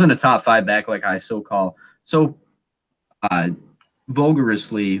pick. Wasn't a top 5 back like I so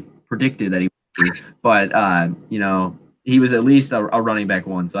vulgarously predicted that he would be, but he was at least a running back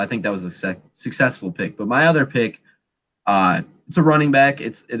 1. So I think that was a successful pick. But my other pick, it's a running back.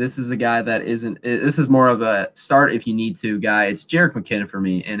 This is a guy that isn't. This is more of a start if you need to guy. It's Jerick McKinnon for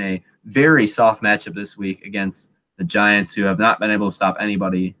me in a very soft matchup this week against the Giants, who have not been able to stop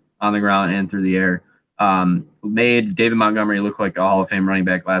anybody on the ground and through the air. Made David Montgomery look like a Hall of Fame running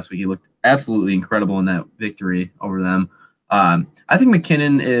back last week. He looked absolutely incredible in that victory over them. I think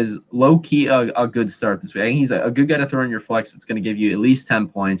McKinnon is low-key a good start this week. I think he's a good guy to throw in your flex. It's going to give you at least 10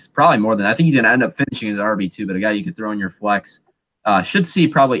 points, probably more than that. I think he's going to end up finishing as RB2, but a guy you could throw in your flex. Should see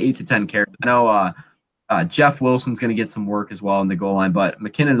probably 8 to 10 carries. I know Jeff Wilson's going to get some work as well in the goal line, but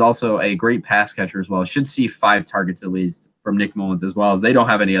McKinnon is also a great pass catcher as well. Should see 5 targets at least from Nick Mullins as well, as they don't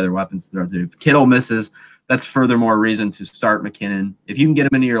have any other weapons to throw to. If Kittle misses, that's furthermore reason to start McKinnon. If you can get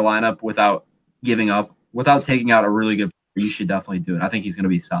him into your lineup without giving up, without taking out a really good player, you should definitely do it. I think he's going to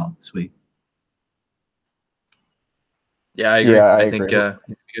be solid this week. Yeah, I agree. Yeah, I think agree.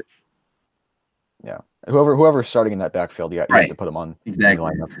 he's good. Yeah. Whoever's starting in that backfield, you have to put him on.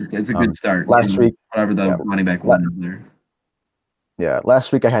 Exactly. It's a good start. Last week, whatever the running back one over there. Yeah,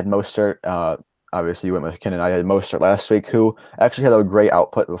 last week I had Mostert. Obviously, you went with McKinnon. I had Mostert last week, who actually had a great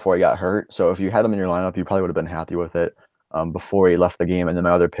output before he got hurt. So if you had him in your lineup, you probably would have been happy with it before he left the game. And then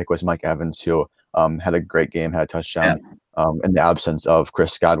my other pick was Mike Evans, who had a great game, had a touchdown in the absence of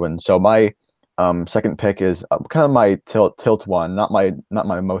Chris Godwin. So my second pick is kind of my tilt one, not my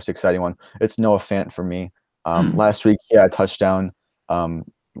most exciting one. It's Noah Fant for me. Last week he had a touchdown,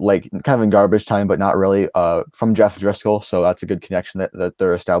 like kind of in garbage time, but not really, from Jeff Driscoll. So that's a good connection that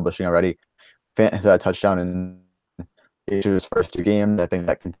they're establishing already. Fant has had a touchdown in his first 2 games. I think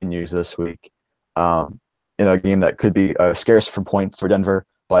that continues this week. In a game that could be scarce for points for Denver,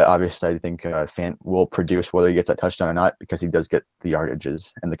 but obviously I think Fant will produce whether he gets that touchdown or not because he does get the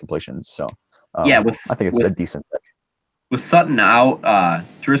yardages and the completions. So I think it's a decent pick. With Sutton out,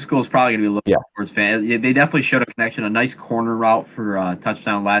 Driscoll's probably going to be looking towards Fant. They definitely showed a connection, a nice corner route for a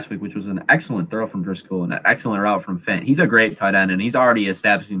touchdown last week, which was an excellent throw from Driscoll and an excellent route from Fant. He's a great tight end, and he's already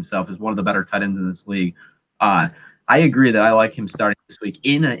established himself as one of the better tight ends in this league. I agree that I like him starting this week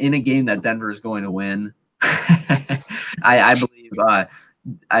in a game that Denver is going to win. I believe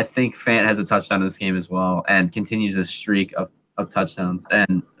I think Fant has a touchdown in this game as well and continues this streak of touchdowns.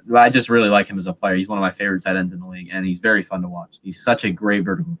 And I just really like him as a player. He's one of my favorite tight ends in the league, and he's very fun to watch. He's such a great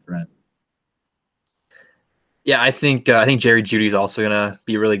vertical threat. Yeah, I think Jerry Jeudy's also gonna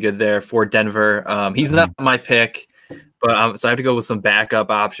be really good there for Denver. He's not my pick, but so I have to go with some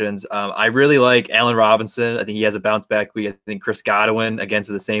backup options. I really like Allen Robinson. I think he has a bounce back week. I think Chris Godwin in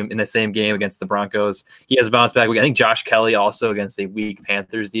the same game against the Broncos, he has a bounce back week. I think Josh Kelly also against a weak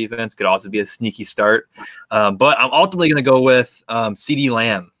Panthers defense could also be a sneaky start. But I'm ultimately going to go with CeeDee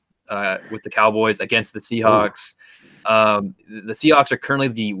Lamb with the Cowboys against the Seahawks. The Seahawks are currently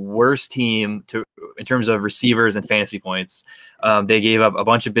the worst team in terms of receivers and fantasy points. They gave up a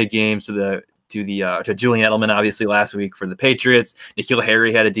bunch of big games to Julian Edelman, obviously last week for the Patriots. N'Keal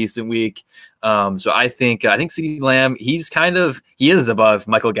Harry had a decent week. So I think CeeDee Lamb, he is above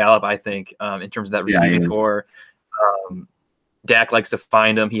Michael Gallup, I think, in terms of that receiving core. Dak likes to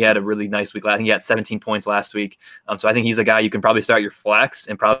find him. He had a really nice week. I think he had 17 points last week. So I think he's a guy you can probably start your flex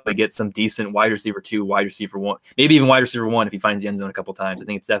and probably get some decent wide receiver 2, wide receiver 1, maybe even wide receiver 1 if he finds the end zone a couple times. I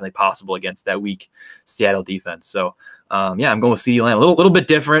think it's definitely possible against that weak Seattle defense. So yeah, I'm going with CeeDee Lamb. A little bit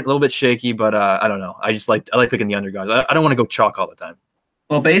different, a little bit shaky, but I don't know. I like picking the underdogs. I don't want to go chalk all the time.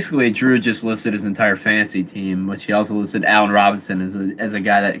 Well, basically, Drew just listed his entire fantasy team, which he also listed Allen Robinson as a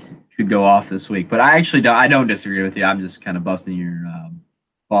guy that could go off this week. But I don't disagree with you. I'm just kind of busting your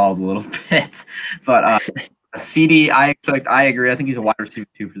balls a little bit. But CD, I agree. I think he's a wide receiver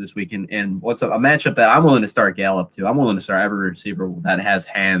 2 for this week. And what's a matchup that I'm willing to start Gallup too. I'm willing to start every receiver that has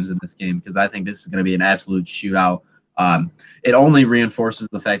hands in this game because I think this is going to be an absolute shootout. It only reinforces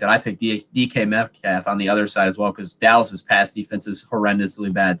the fact that I picked DK Metcalf on the other side as well because Dallas's pass defense is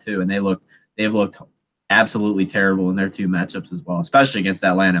horrendously bad too, and they've looked absolutely terrible in their 2 matchups as well, especially against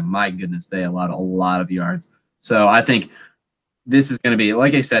Atlanta. My goodness, they allowed a lot of yards. So I think this is going to be,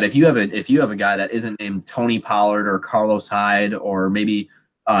 like I said, if you have a guy that isn't named Tony Pollard or Carlos Hyde or maybe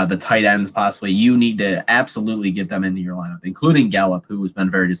the tight ends possibly, you need to absolutely get them into your lineup, including Gallup, who has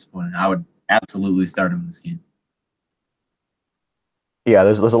been very disappointing. I would absolutely start him in this game. Yeah,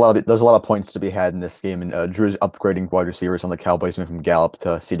 there's a lot of points to be had in this game, and Drew's upgrading wide receivers on the Cowboys from Gallup to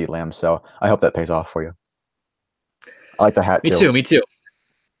CeeDee Lamb, so I hope that pays off for you. I like the hat too. Me too.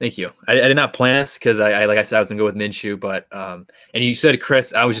 Thank you. I did not plan this because I like I said I was gonna go with Minshew, but and you said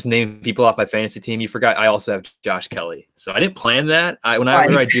Chris, I was just naming people off my fantasy team. You forgot I also have Josh Kelly, so I didn't plan that.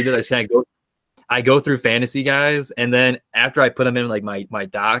 Whenever I do that, I just kind of go through fantasy guys, and then after I put them in like my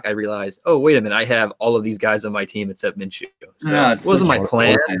doc, I realized, oh wait a minute, I have all of these guys on my team except Minshew. So it wasn't my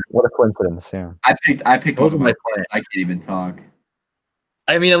plan. What a coincidence! Yeah, I picked. Wasn't my plan. I can't even talk.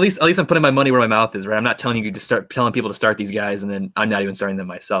 I mean, at least I'm putting my money where my mouth is, right? I'm not telling you to start telling people to start these guys, and then I'm not even starting them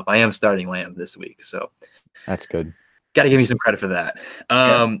myself. I am starting Lamb this week, so that's good. Got to give me some credit for that.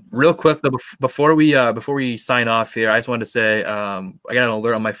 Real quick though, before we sign off here, I just wanted to say I got an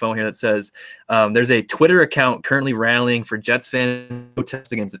alert on my phone here that says there's a Twitter account currently rallying for Jets fans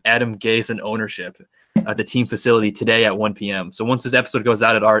protest against Adam Gase and ownership at the team facility today at 1 p.m. So once this episode goes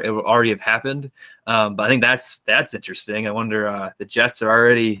out, it will already have happened. But I think that's interesting. I wonder the Jets are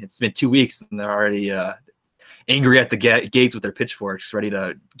already. It's been 2 weeks and they're already angry at the gates with their pitchforks, ready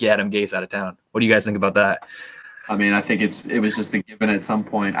to get Adam Gase out of town. What do you guys think about that? I mean, I think it was just a given at some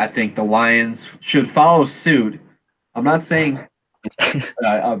point. I think the Lions should follow suit. I'm not saying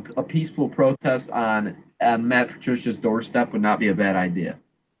a peaceful protest on Matt Patricia's doorstep would not be a bad idea.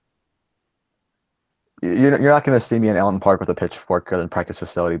 You're not going to see me in Allen Park with a pitchfork in the practice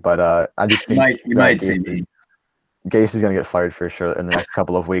facility, but I just think you might see me. Gase is going to get fired for sure in the next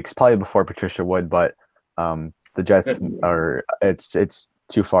couple of weeks, probably before Patricia would. But the Jets it's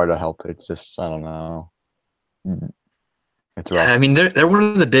too far to help. It's just I don't know. It's rough. Yeah, I mean they're one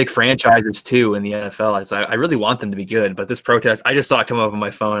of the big franchises too in the NFL. So I really want them to be good, but this protest, I just saw it come up on my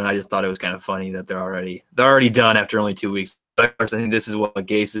phone, and I just thought it was kind of funny that they're already done after only 2 weeks. But I think this is what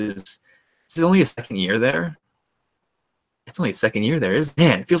Gase is. It's only a second year there. It's only a second year there, isn't it?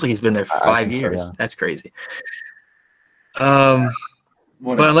 Man, it feels like he's been there for 5 years. So, yeah. That's crazy. But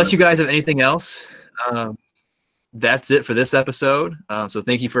unless you guys have anything else, that's it for this episode. So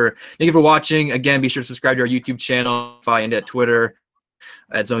thank you for watching. Again, be sure to subscribe to our YouTube channel, and at Twitter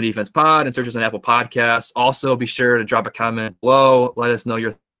at Zone Defense Pod, and search us on Apple Podcasts. Also, be sure to drop a comment below. Let us know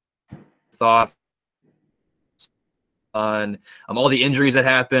your thoughts on all the injuries that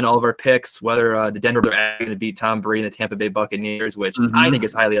happen, all of our picks, whether the Denver are going to beat Tom Brady and the Tampa Bay Buccaneers, which I think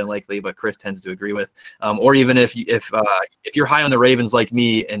is highly unlikely, but Chris tends to agree with, or even if you're high on the Ravens like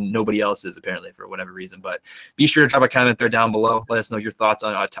me and nobody else is apparently for whatever reason. But be sure to drop a comment there down below. Let us know your thoughts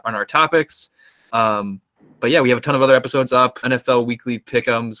on our topics. But yeah, we have a ton of other episodes up. NFL weekly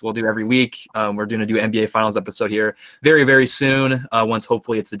pick'ems we'll do every week. We're going to do NBA Finals episode here very, very soon. Once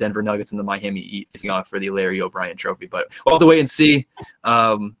hopefully it's the Denver Nuggets and the Miami Heat facing off for the Larry O'Brien Trophy. But we'll have to wait and see.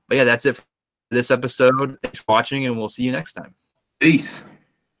 But yeah, that's it for this episode. Thanks for watching, and we'll see you next time. Peace.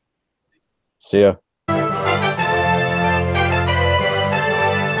 See ya.